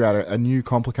tries to figure out a new,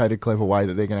 complicated, clever way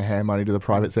that they're going to hand money to the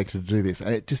private sector to do this,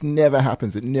 and it just never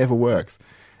happens. It never works.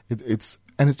 It's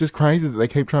just crazy that they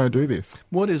keep trying to do this.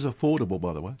 What is affordable,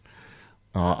 by the way?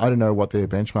 I don't know what their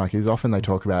benchmark is. Often they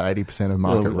talk about 80% of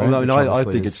market rent. I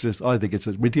think it's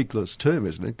a ridiculous term,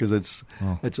 isn't it? Because it's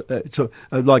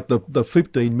like the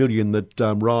 15 million that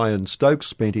Ryan Stokes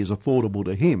spent is affordable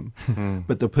to him,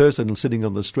 but the person sitting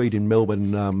on the street in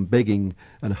Melbourne begging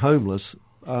and homeless,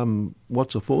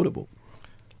 what's affordable?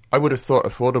 I would have thought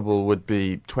affordable would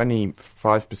be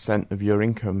 25% of your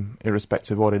income,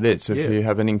 irrespective of what it is. So if you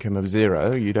have an income of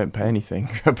 $0, you don't pay anything.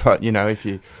 But, if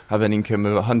you have an income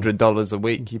of $100 a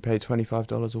week, you pay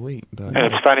 $25 a week. But, and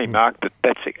it's funny, Mark,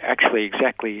 that's actually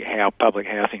exactly how public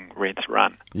housing rents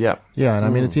run. Yeah. Yeah, and I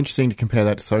mean, it's interesting to compare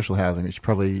that to social housing, which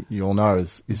probably you all know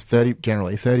is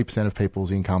generally 30% of people's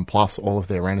income plus all of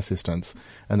their rent assistance.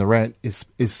 And the rent is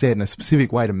set in a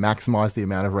specific way to maximise the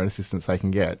amount of rent assistance they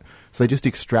can get. So they just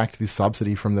extract this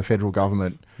subsidy from the federal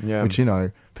government, which,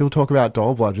 people talk about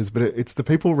dole bludgers, but it's the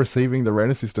people receiving the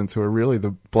rent assistance who are really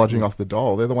the bludging off the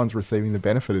dole. They're the ones receiving the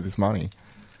benefit of this money.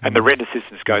 And the rent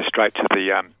assistance goes straight to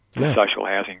the social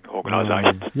housing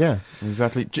organisations. Yeah,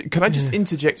 exactly. Can I just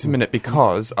interject a minute,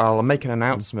 because I'll make an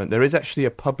announcement. There is actually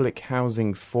a public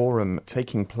housing forum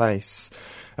taking place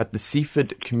at the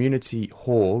Seaford Community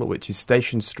Hall, which is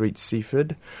Station Street,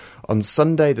 Seaford, on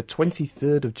Sunday the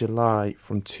 23rd of July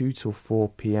from 2 till 4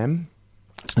 p.m.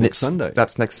 Next Sunday.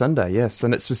 That's next Sunday, yes.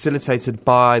 And it's facilitated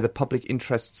by the public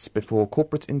interests before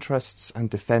corporate interests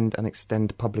and defend and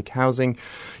extend public housing.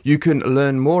 You can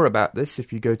learn more about this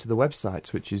if you go to the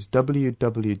website, which is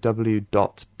www.pibci.net.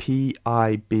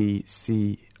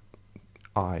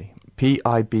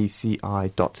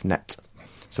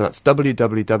 So that's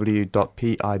www.pibci.net.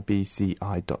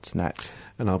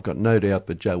 And I've got no doubt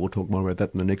that Joe will talk more about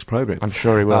that in the next program. I'm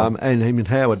sure he will. And even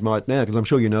Howard might now, because I'm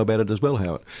sure you know about it as well,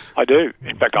 Howard. I do.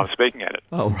 In fact, I'm speaking at it.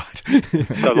 Oh, right.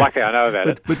 So lucky I know about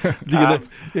it. But do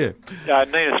you know,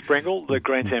 Nina Springle, the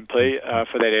Greens MP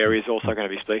for that area, is also going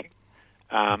to be speaking.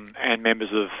 And members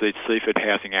of the Seaford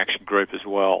Housing Action Group as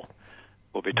well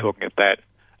will be talking at that.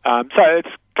 So it's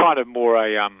kind of more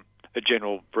a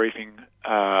general briefing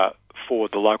for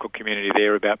the local community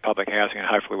there about public housing, and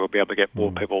hopefully we'll be able to get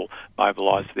more people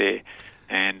mobilised there.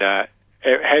 And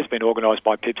it has been organised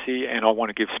by PIBCI, and I want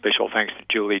to give special thanks to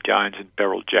Julie Jones and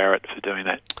Beryl Jarrett for doing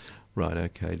that. Right,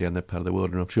 okay, down that part of the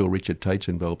world. And I'm sure Richard Tate's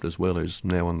involved as well, who's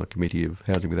now on the Committee of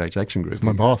Housing with Age Action Group. It's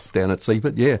my boss. Down at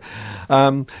Seaford, yeah.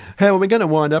 Howard, we're going to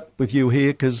wind up with you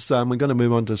here, because we're going to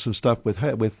move on to some stuff with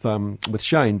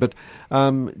Shane. But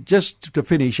just to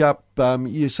finish up,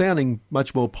 you're sounding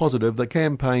much more positive. The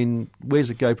campaign, where's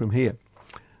it go from here?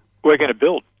 We're going to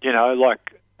build,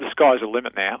 like the sky's the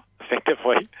limit now,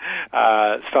 effectively,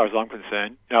 as far as I'm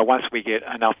concerned. Once we get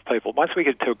enough people, once we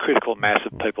get to a critical mass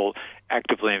of people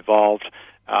actively involved,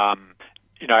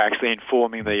 actually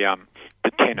informing the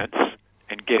tenants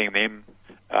and getting them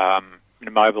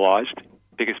mobilised,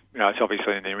 because it's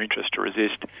obviously in their interest to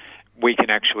resist, we can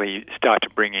actually start to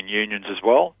bring in unions as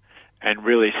well and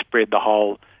really spread the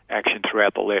whole action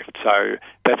throughout the left. So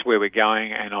that's where we're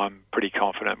going, and I'm pretty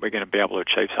confident we're going to be able to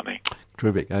achieve something.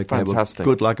 Terrific. Okay, Fantastic.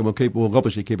 Well, good luck, and we'll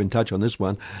obviously keep in touch on this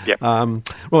one. Yep.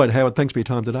 Right, Howard, thanks for your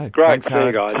time today. Great. Thanks, See you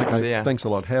Howard. guys. Okay. See ya. Thanks a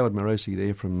lot. Howard Morosi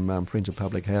there from Friends of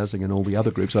Public Housing and all the other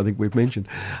groups I think we've mentioned.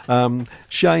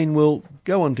 Shane, we'll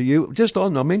go on to you.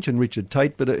 I mentioned Richard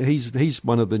Tate, but he's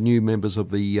one of the new members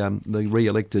of the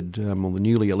re-elected or the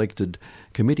newly elected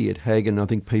committee at HAG, and I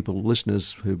think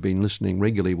listeners who've been listening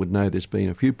regularly would know there's been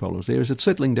a few problems there. Is it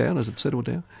settling down? Has it settled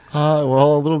down?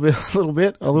 Well, a little bit.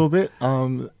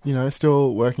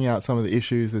 Still working out some of the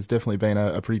issues. There's definitely been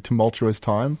a pretty tumultuous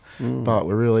time, but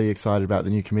we're really excited about the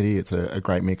new committee. It's a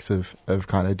great mix of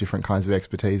kind of different kinds of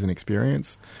expertise and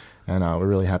experience, and we're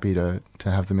really happy to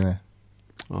have them in there.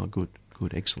 Oh, good,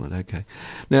 excellent. Okay.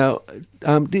 Now,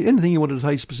 anything you wanted to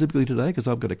say specifically today? Because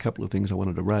I've got a couple of things I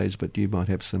wanted to raise, but you might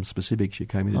have some specifics you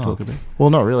came in to talk about. Well,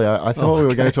 not really. I thought we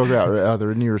were going to talk about the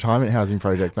new retirement housing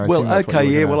project. I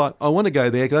want to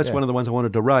go there. Cause that's one of the ones I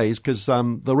wanted to raise, because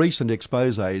the recent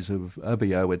exposés of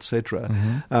ABO, etc.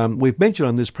 We've mentioned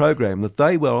on this program that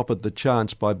they were offered the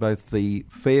chance by both the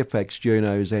Fairfax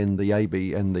journos and the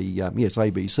ABC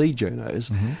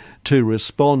journos to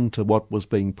respond to what was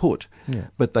being put,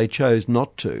 but they chose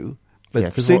not to.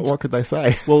 But what could they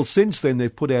say? Well, since then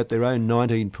they've put out their own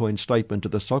 19-point statement to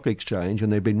the stock exchange,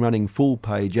 and they've been running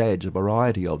full-page ads, a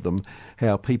variety of them,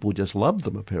 how people just love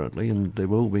them apparently, and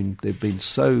they've been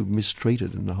so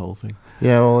mistreated in the whole thing.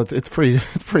 Yeah, well, it's pretty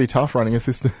tough running a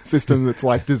system that's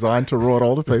like designed to reward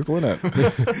older people, isn't it?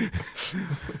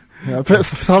 For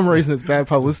some reason, it's bad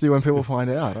publicity when people find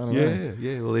out. I don't know.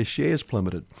 Yeah. Well, their shares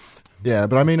plummeted. Yeah,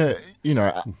 but I mean,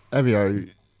 Avio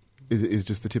is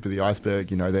just the tip of the iceberg.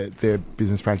 Their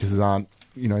business practices aren't,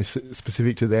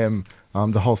 specific to them.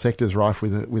 The whole sector is rife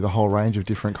with a whole range of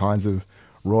different kinds of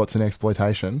rorts and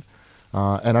exploitation.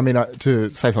 And I mean, to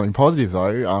say something positive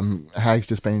though, HAG's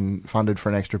just been funded for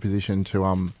an extra position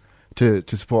to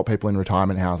support people in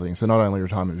retirement housing. So not only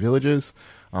retirement villages,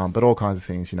 but all kinds of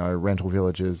things. Rental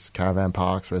villages, caravan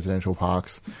parks, residential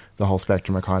parks, the whole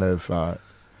spectrum of kind of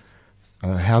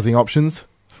housing options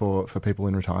for people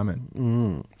in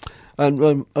retirement.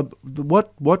 And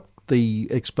what the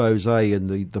expose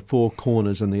and the Four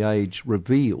Corners and the Age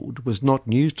revealed was not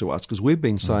news to us, because we've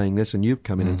been saying this, and you've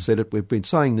come in and said it. We've been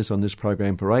saying this on this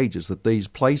program for ages, that these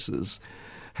places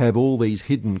have all these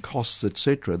hidden costs,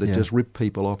 etc., that just rip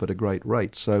people off at a great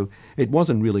rate. So it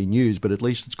wasn't really news, but at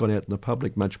least it's gone out in the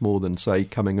public much more than, say,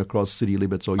 coming across City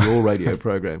Limits or your radio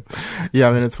program. Yeah,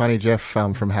 I mean, it's funny. Jeff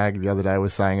from HAG the other day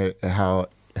was saying how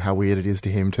weird it is to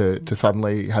him to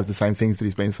suddenly have the same things that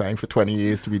he's been saying for 20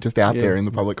 years to be just out there in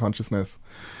the public consciousness.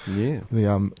 Yeah.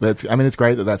 It's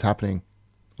great that that's happening,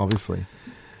 obviously.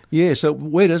 Yeah, so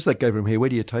where does that go from here? Where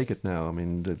do you take it now? I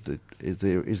mean,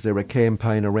 is there a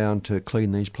campaign around to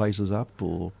clean these places up,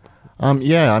 or...?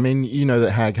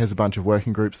 That HAG has a bunch of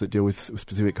working groups that deal with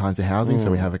specific kinds of housing. So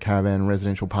we have a caravan and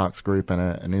residential parks group and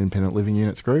an independent living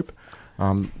units group.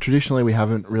 Traditionally, we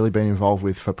haven't really been involved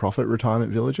with for-profit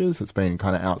retirement villages. It's been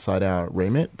kind of outside our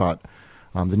remit, but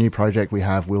the new project we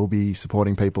have will be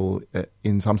supporting people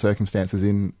in some circumstances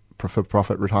in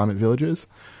for-profit retirement villages.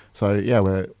 So,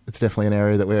 it's definitely an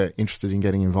area that we're interested in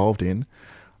getting involved in.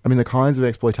 I mean, the kinds of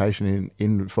exploitation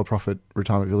in for-profit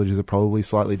retirement villages are probably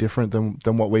slightly different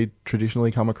than what we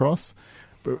traditionally come across.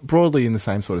 Broadly in the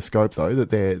same sort of scope, though,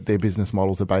 that their business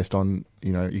models are based on,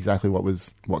 exactly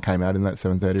what came out in that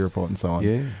 730 report and so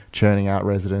on. Churning out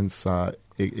residents,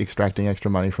 extracting extra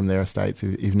money from their estates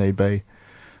if need be,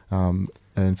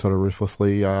 and sort of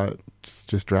ruthlessly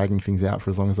just dragging things out for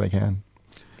as long as they can.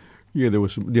 Yeah, there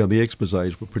was some, the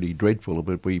exposés were pretty dreadful,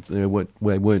 but they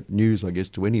weren't news, I guess,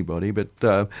 to anybody. But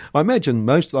I imagine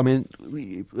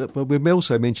we've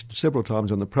also mentioned several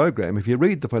times on the program, if you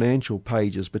read the financial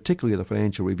pages, particularly the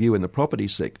Financial Review in the property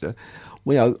sector,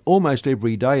 almost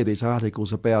every day there's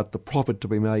articles about the profit to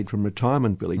be made from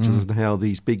retirement villages and how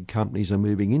these big companies are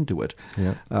moving into it,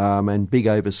 and big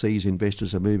overseas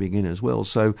investors are moving in as well.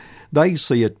 So they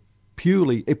see it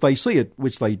purely, if they see it,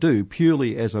 which they do,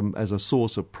 purely as a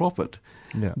source of profit,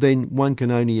 then one can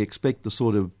only expect the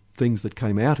sort of things that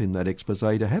came out in that expose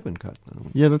to happen.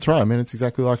 Yeah, that's right. I mean, it's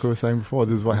exactly like we were saying before.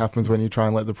 This is what happens when you try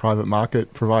and let the private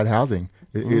market provide housing.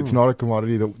 It's not a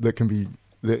commodity that can be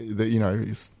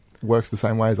that works the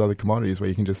same way as other commodities, where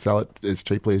you can just sell it as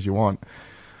cheaply as you want.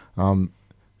 In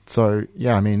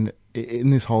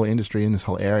this whole industry, in this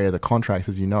whole area, the contracts,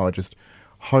 as you know, are just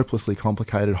hopelessly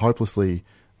complicated, hopelessly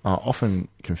often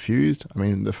confused. I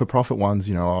mean, the for-profit ones,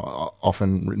 are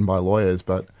often written by lawyers,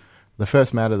 but the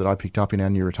first matter that I picked up in our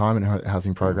new retirement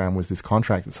housing program was this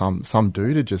contract that some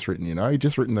dude had just written. He'd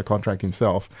just written the contract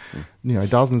himself.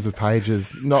 Dozens of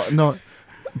pages,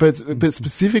 but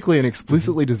specifically and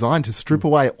explicitly designed to strip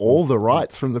away all the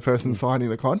rights from the person signing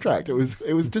the contract. It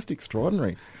was just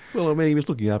extraordinary. Well, I mean, he was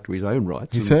looking after his own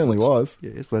rights. He certainly was.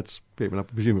 Yes, that's fair enough.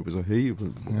 I presume it was a he.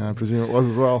 Yeah, I presume it was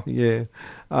as well. Yeah.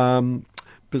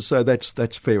 But so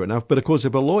that's fair enough. But of course,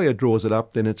 if a lawyer draws it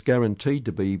up, then it's guaranteed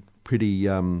to be pretty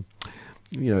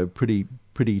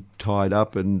tied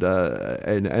up and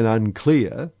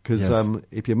unclear. Because Yes.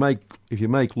 if you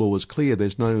make laws clear,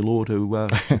 there's no law to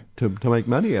make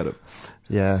money out of.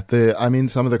 Yeah,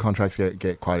 some of the contracts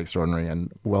get quite extraordinary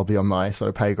and well beyond my sort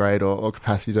of pay grade or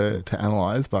capacity to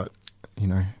analyse. But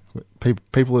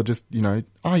people are just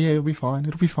oh yeah, it'll be fine,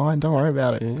 don't worry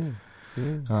about it. Yeah.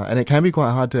 Yeah. And it can be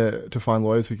quite hard to find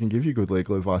lawyers who can give you good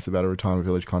legal advice about a retirement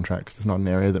village contract because it's not an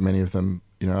area that many of them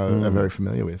are very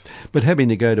familiar with. But having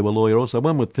to go to a lawyer also,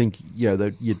 one would think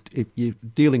that if you're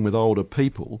dealing with older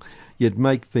people, you'd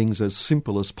make things as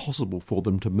simple as possible for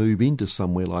them to move into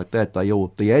somewhere like that.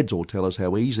 The ads all tell us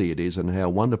how easy it is and how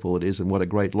wonderful it is and what a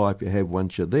great life you have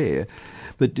once you're there.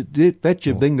 But that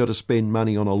you've then got to spend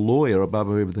money on a lawyer above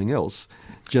everything else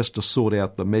just to sort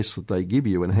out the mess that they give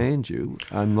you and hand you,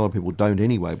 and a lot of people don't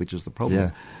anyway, which is the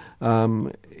problem,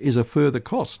 is a further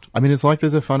cost. I mean, it's like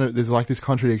there's this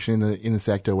contradiction in the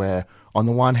sector where, on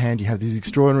the one hand, you have these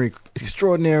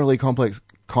extraordinarily complex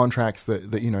contracts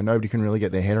that nobody can really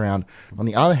get their head around. On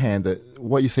the other hand, that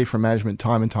what you see from management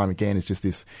time and time again is just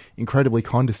this incredibly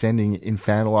condescending,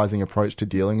 infantilizing approach to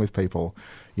dealing with people.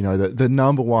 The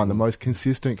number one, the most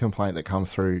consistent complaint that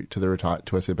comes through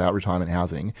to us about retirement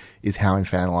housing is how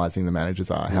infantilizing the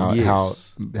managers are,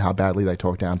 how badly they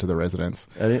talk down to the residents.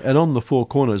 And on the Four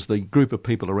Corners, the group of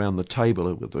people around the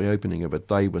table at the opening of it,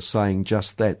 they were saying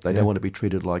just that. They don't want to be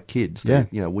treated like kids.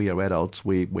 We are adults,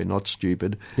 we're not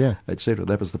stupid, etc.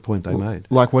 That was the point they made.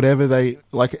 Like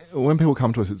when people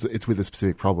come to us, it's with a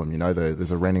specific problem.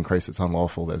 There's a rent increase that's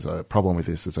unlawful, there's a problem with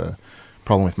this, there's a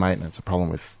problem with maintenance, a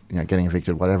problem with getting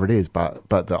evicted, whatever it is. But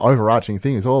the overarching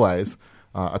thing is always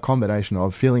a combination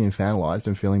of feeling infantilized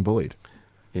and feeling bullied.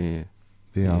 Yeah.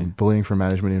 Bullying from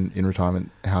management in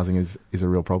retirement housing is a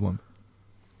real problem.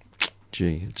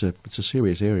 Gee, it's a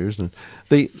serious area, isn't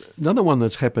it? Another one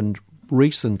that's happened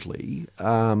recently.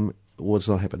 Well, it's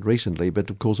not happened recently, but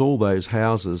of course all those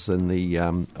houses in the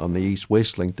on the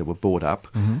East-West link that were bought up,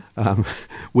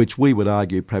 which we would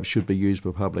argue perhaps should be used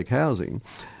for public housing.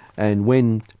 And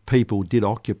when people did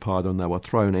occupy them, they were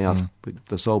thrown out with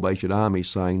the Salvation Army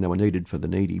saying they were needed for the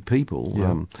needy people.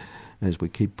 Yeah. As we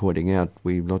keep pointing out,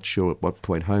 we're not sure at what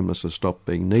point homelessness stopped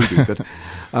being needy.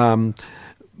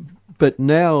 But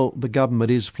now the government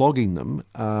is flogging them,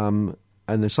 and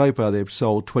so far they've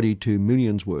sold 22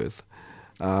 million's worth.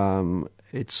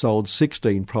 It's sold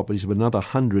 16 properties with another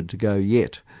 100 to go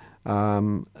yet.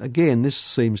 Again, this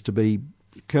seems to be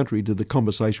contrary to the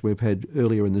conversation we've had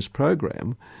earlier in this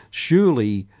program.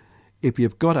 Surely, if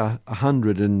you've got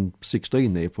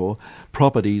 116, therefore,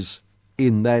 properties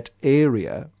in that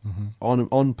area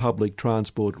on public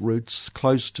transport routes,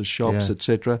 close to shops,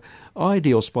 etc.,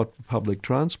 ideal spot for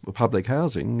public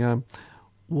housing.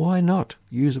 Why not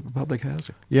use it for public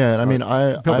housing? Yeah, and I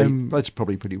mean, that's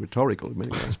probably pretty rhetorical in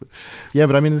many ways. But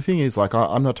but I mean, the thing is,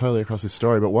 I'm not totally across this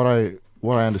story, but what I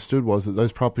understood was that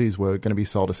those properties were going to be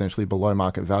sold essentially below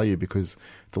market value because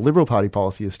the Liberal Party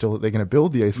policy is still that they're going to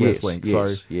build the East-West link.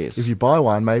 So if you buy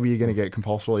one, maybe you're going to get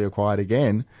compulsorily acquired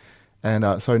again,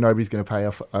 and so nobody's going to pay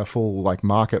a full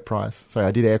market price. Sorry,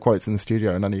 I did air quotes in the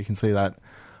studio, and none of you can see that.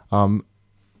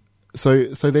 So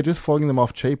they're just flogging them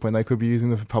off cheap when they could be using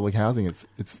them for public housing.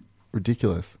 It's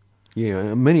ridiculous.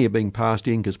 Yeah, many are being passed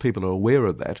in because people are aware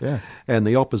of that. Yeah. And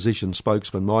the opposition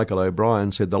spokesman, Michael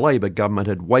O'Brien, said the Labor government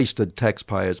had wasted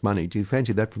taxpayers' money. Do you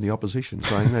fancy that from the opposition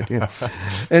saying that? Yeah.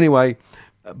 Anyway,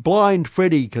 blind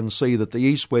Freddie can see that the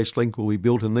East-West link will be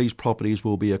built and these properties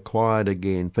will be acquired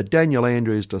again. For Daniel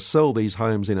Andrews to sell these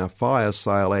homes in a fire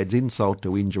sale adds insult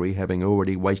to injury, having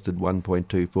already wasted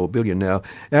 $1.24 billion. Now,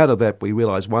 out of that, we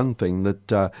realise one thing,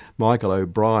 that Michael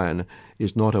O'Brien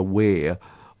is not aware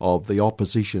of the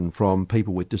opposition from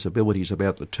people with disabilities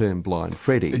about the term blind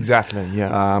Freddie. Exactly,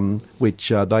 yeah. Which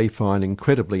they find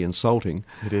incredibly insulting.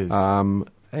 It is. But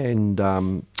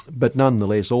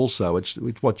nonetheless, also, it's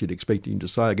what you'd expect him to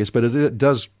say, I guess. But it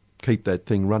does keep that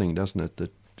thing running, doesn't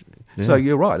it? So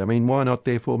you're right. I mean, why not,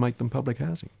 therefore, make them public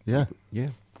housing? Yeah. Yeah.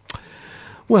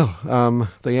 Well,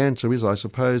 the answer is, I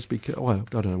suppose, because I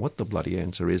don't know what the bloody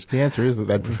answer is. The answer is that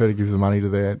they'd prefer to give the money to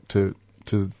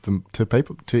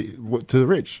people, to the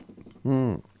rich.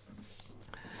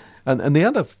 And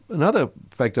another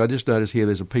factor I just noticed here,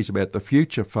 there's a piece about the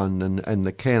Future Fund and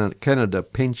the Canada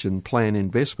Pension Plan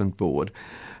Investment Board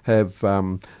have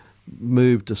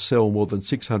moved to sell more than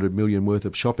 600 million worth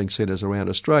of shopping centres around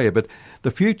Australia. But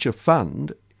the Future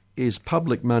Fund is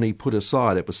public money put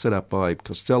aside. It was set up by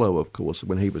Costello, of course,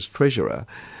 when he was Treasurer.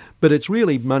 But it's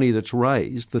really money that's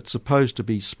raised that's supposed to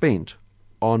be spent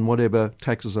on whatever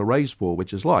taxes are raised for,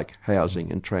 which is like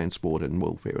housing and transport and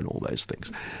welfare and all those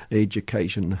things,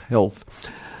 education, health.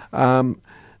 And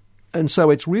so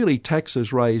it's really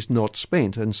taxes raised, not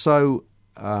spent. And so,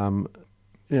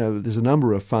 there's a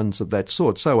number of funds of that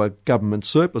sort. So are government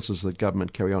surpluses that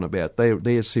government carry on about.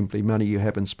 They're simply money you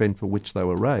haven't spent for which they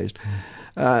were raised.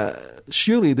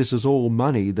 Surely this is all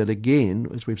money that, again,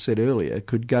 as we've said earlier,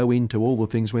 could go into all the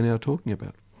things we're now talking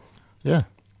about. Yeah.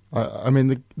 I mean,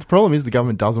 the problem is the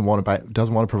government doesn't want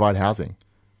to provide housing.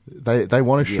 They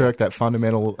want to shirk that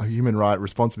fundamental human right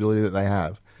responsibility that they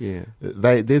have. Yeah.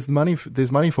 There's money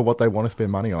for what they want to spend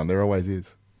money on. There always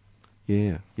is.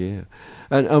 Yeah.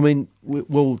 And I mean,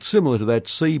 well, similar to that,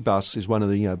 Cbus is one of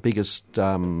the biggest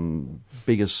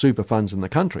super funds in the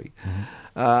country.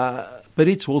 Mm-hmm. But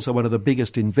it's also one of the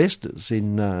biggest investors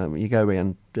in, you go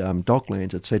around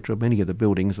Docklands, etc., many of the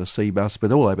buildings are Cbus,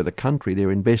 but all over the country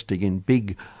they're investing in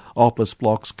big office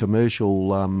blocks,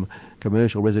 commercial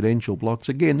residential blocks.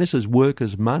 Again, this is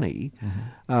workers' money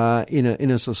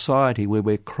in a society where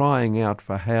we're crying out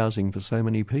for housing for so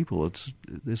many people.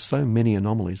 There's so many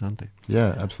anomalies, aren't there?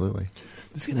 Yeah, absolutely.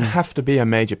 There's going to have to be a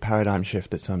major paradigm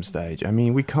shift at some stage. I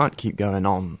mean, we can't keep going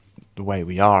on the way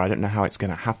we are. I don't know how it's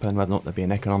going to happen, whether or not there'll be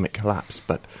an economic collapse,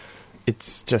 but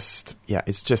it's just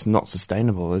not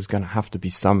sustainable. There's going to have to be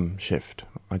some shift.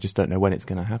 I just don't know when it's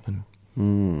going to happen.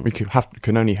 We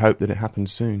can only hope that it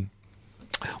happens soon.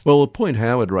 Well, the point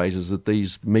Howard raises that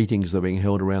these meetings that are being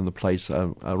held around the place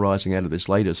are rising out of this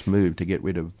latest move to get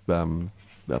rid of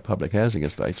public housing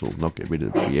estates, or not get rid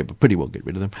of them, but pretty well get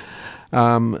rid of them.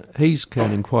 He's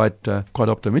sounding quite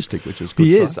optimistic, which is good.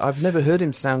 He is. I've never heard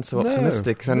him sound so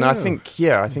optimistic, and I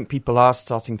think people are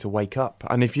starting to wake up.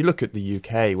 And if you look at the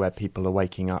UK, where people are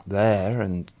waking up there,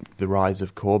 and the rise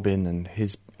of Corbyn and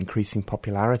his increasing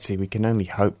popularity, we can only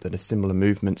hope that a similar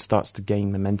movement starts to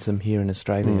gain momentum here in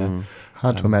Australia.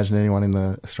 Hard to imagine anyone in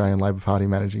the Australian Labor Party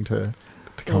managing to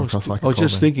come across like a I was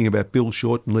just Corbyn. thinking about Bill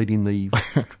Shorten leading the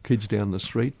kids down the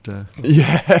street.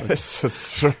 Yes,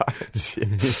 that's right.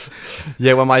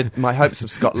 Yeah, well, my hopes of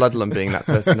Scott Ludlam being that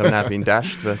person have now been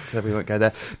dashed, but we won't go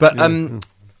there. But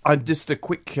just a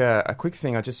quick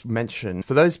thing I just mentioned.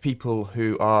 For those people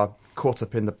who are caught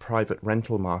up in the private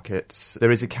rental markets,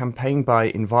 there is a campaign by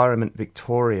Environment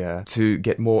Victoria to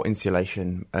get more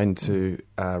insulation into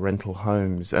rental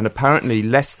homes. And apparently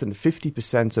less than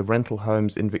 50% of rental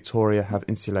homes in Victoria have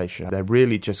insulation. They're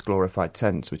really just glorified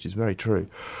tents, which is very true.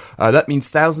 That means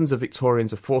thousands of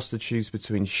Victorians are forced to choose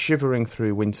between shivering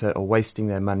through winter or wasting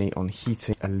their money on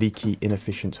heating a leaky,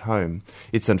 inefficient home.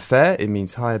 It's unfair. It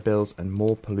means higher bills and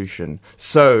more pollution.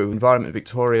 So Environment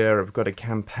Victoria have got a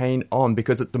campaign on,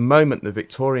 because at the moment the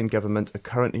Victorian government are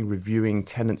currently reviewing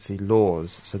tenancy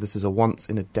laws. So this is a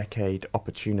once-in-a-decade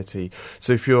opportunity.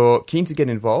 So if you're keen to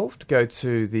get involved, go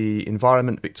to the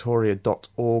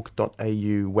environmentvictoria.org.au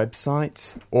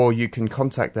website, or you can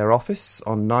contact their office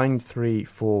on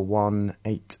 9341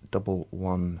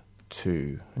 811.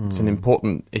 It's an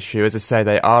important issue. As I say,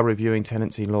 they are reviewing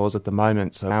tenancy laws at the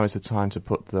moment, so now is the time to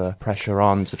put the pressure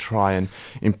on to try and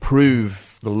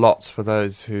improve the lot for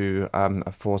those who are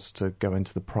forced to go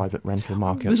into the private rental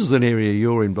market. This is an area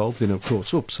you're involved in, of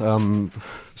course.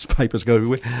 Papers go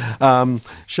everywhere.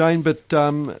 Shane, but,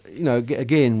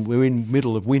 again, we're in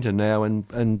middle of winter now,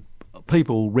 and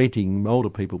people renting, older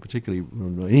people particularly,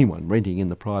 anyone renting in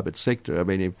the private sector, I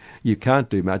mean, if you can't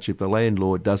do much if the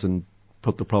landlord doesn't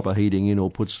put the proper heating in,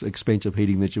 or puts expensive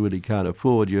heating that you really can't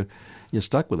afford, you're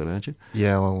stuck with it, aren't you?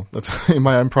 Yeah, well, that's in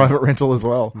my own private rental as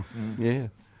well. Yeah,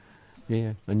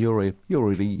 and you're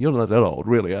not that old,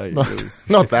 really, are you?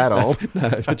 Not that old. No,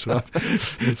 that's right.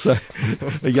 So,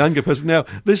 a younger person. Now,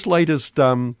 this latest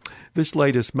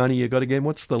money you got again.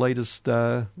 What's the latest?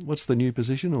 What's the new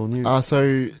position or new?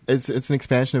 So it's an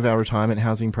expansion of our retirement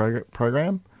housing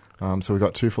program. So we've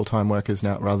got 2 full-time workers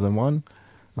now rather than 1.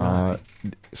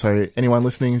 So anyone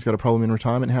listening who's got a problem in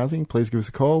retirement housing, please give us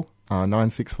a call,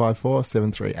 9654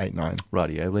 7389.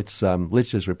 Rightio.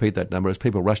 Let's just repeat that number as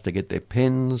people rush to get their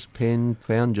pens.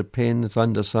 Found your pen, it's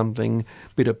under something.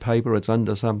 Bit of paper, it's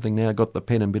under something now. Got the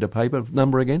pen and bit of paper.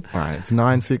 Number again? All right, it's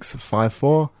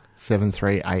 9654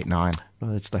 7389.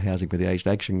 Well, it's the Housing for the Aged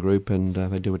Action Group, and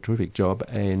they do a terrific job.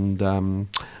 And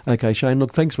okay, Shane,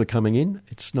 look, thanks for coming in.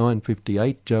 It's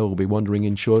 9:58. Joe will be wandering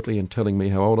in shortly and telling me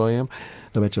how old I am.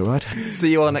 No, that's all right.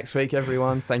 See you all next week,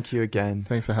 everyone. Thank you again.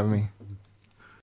 Thanks for having me.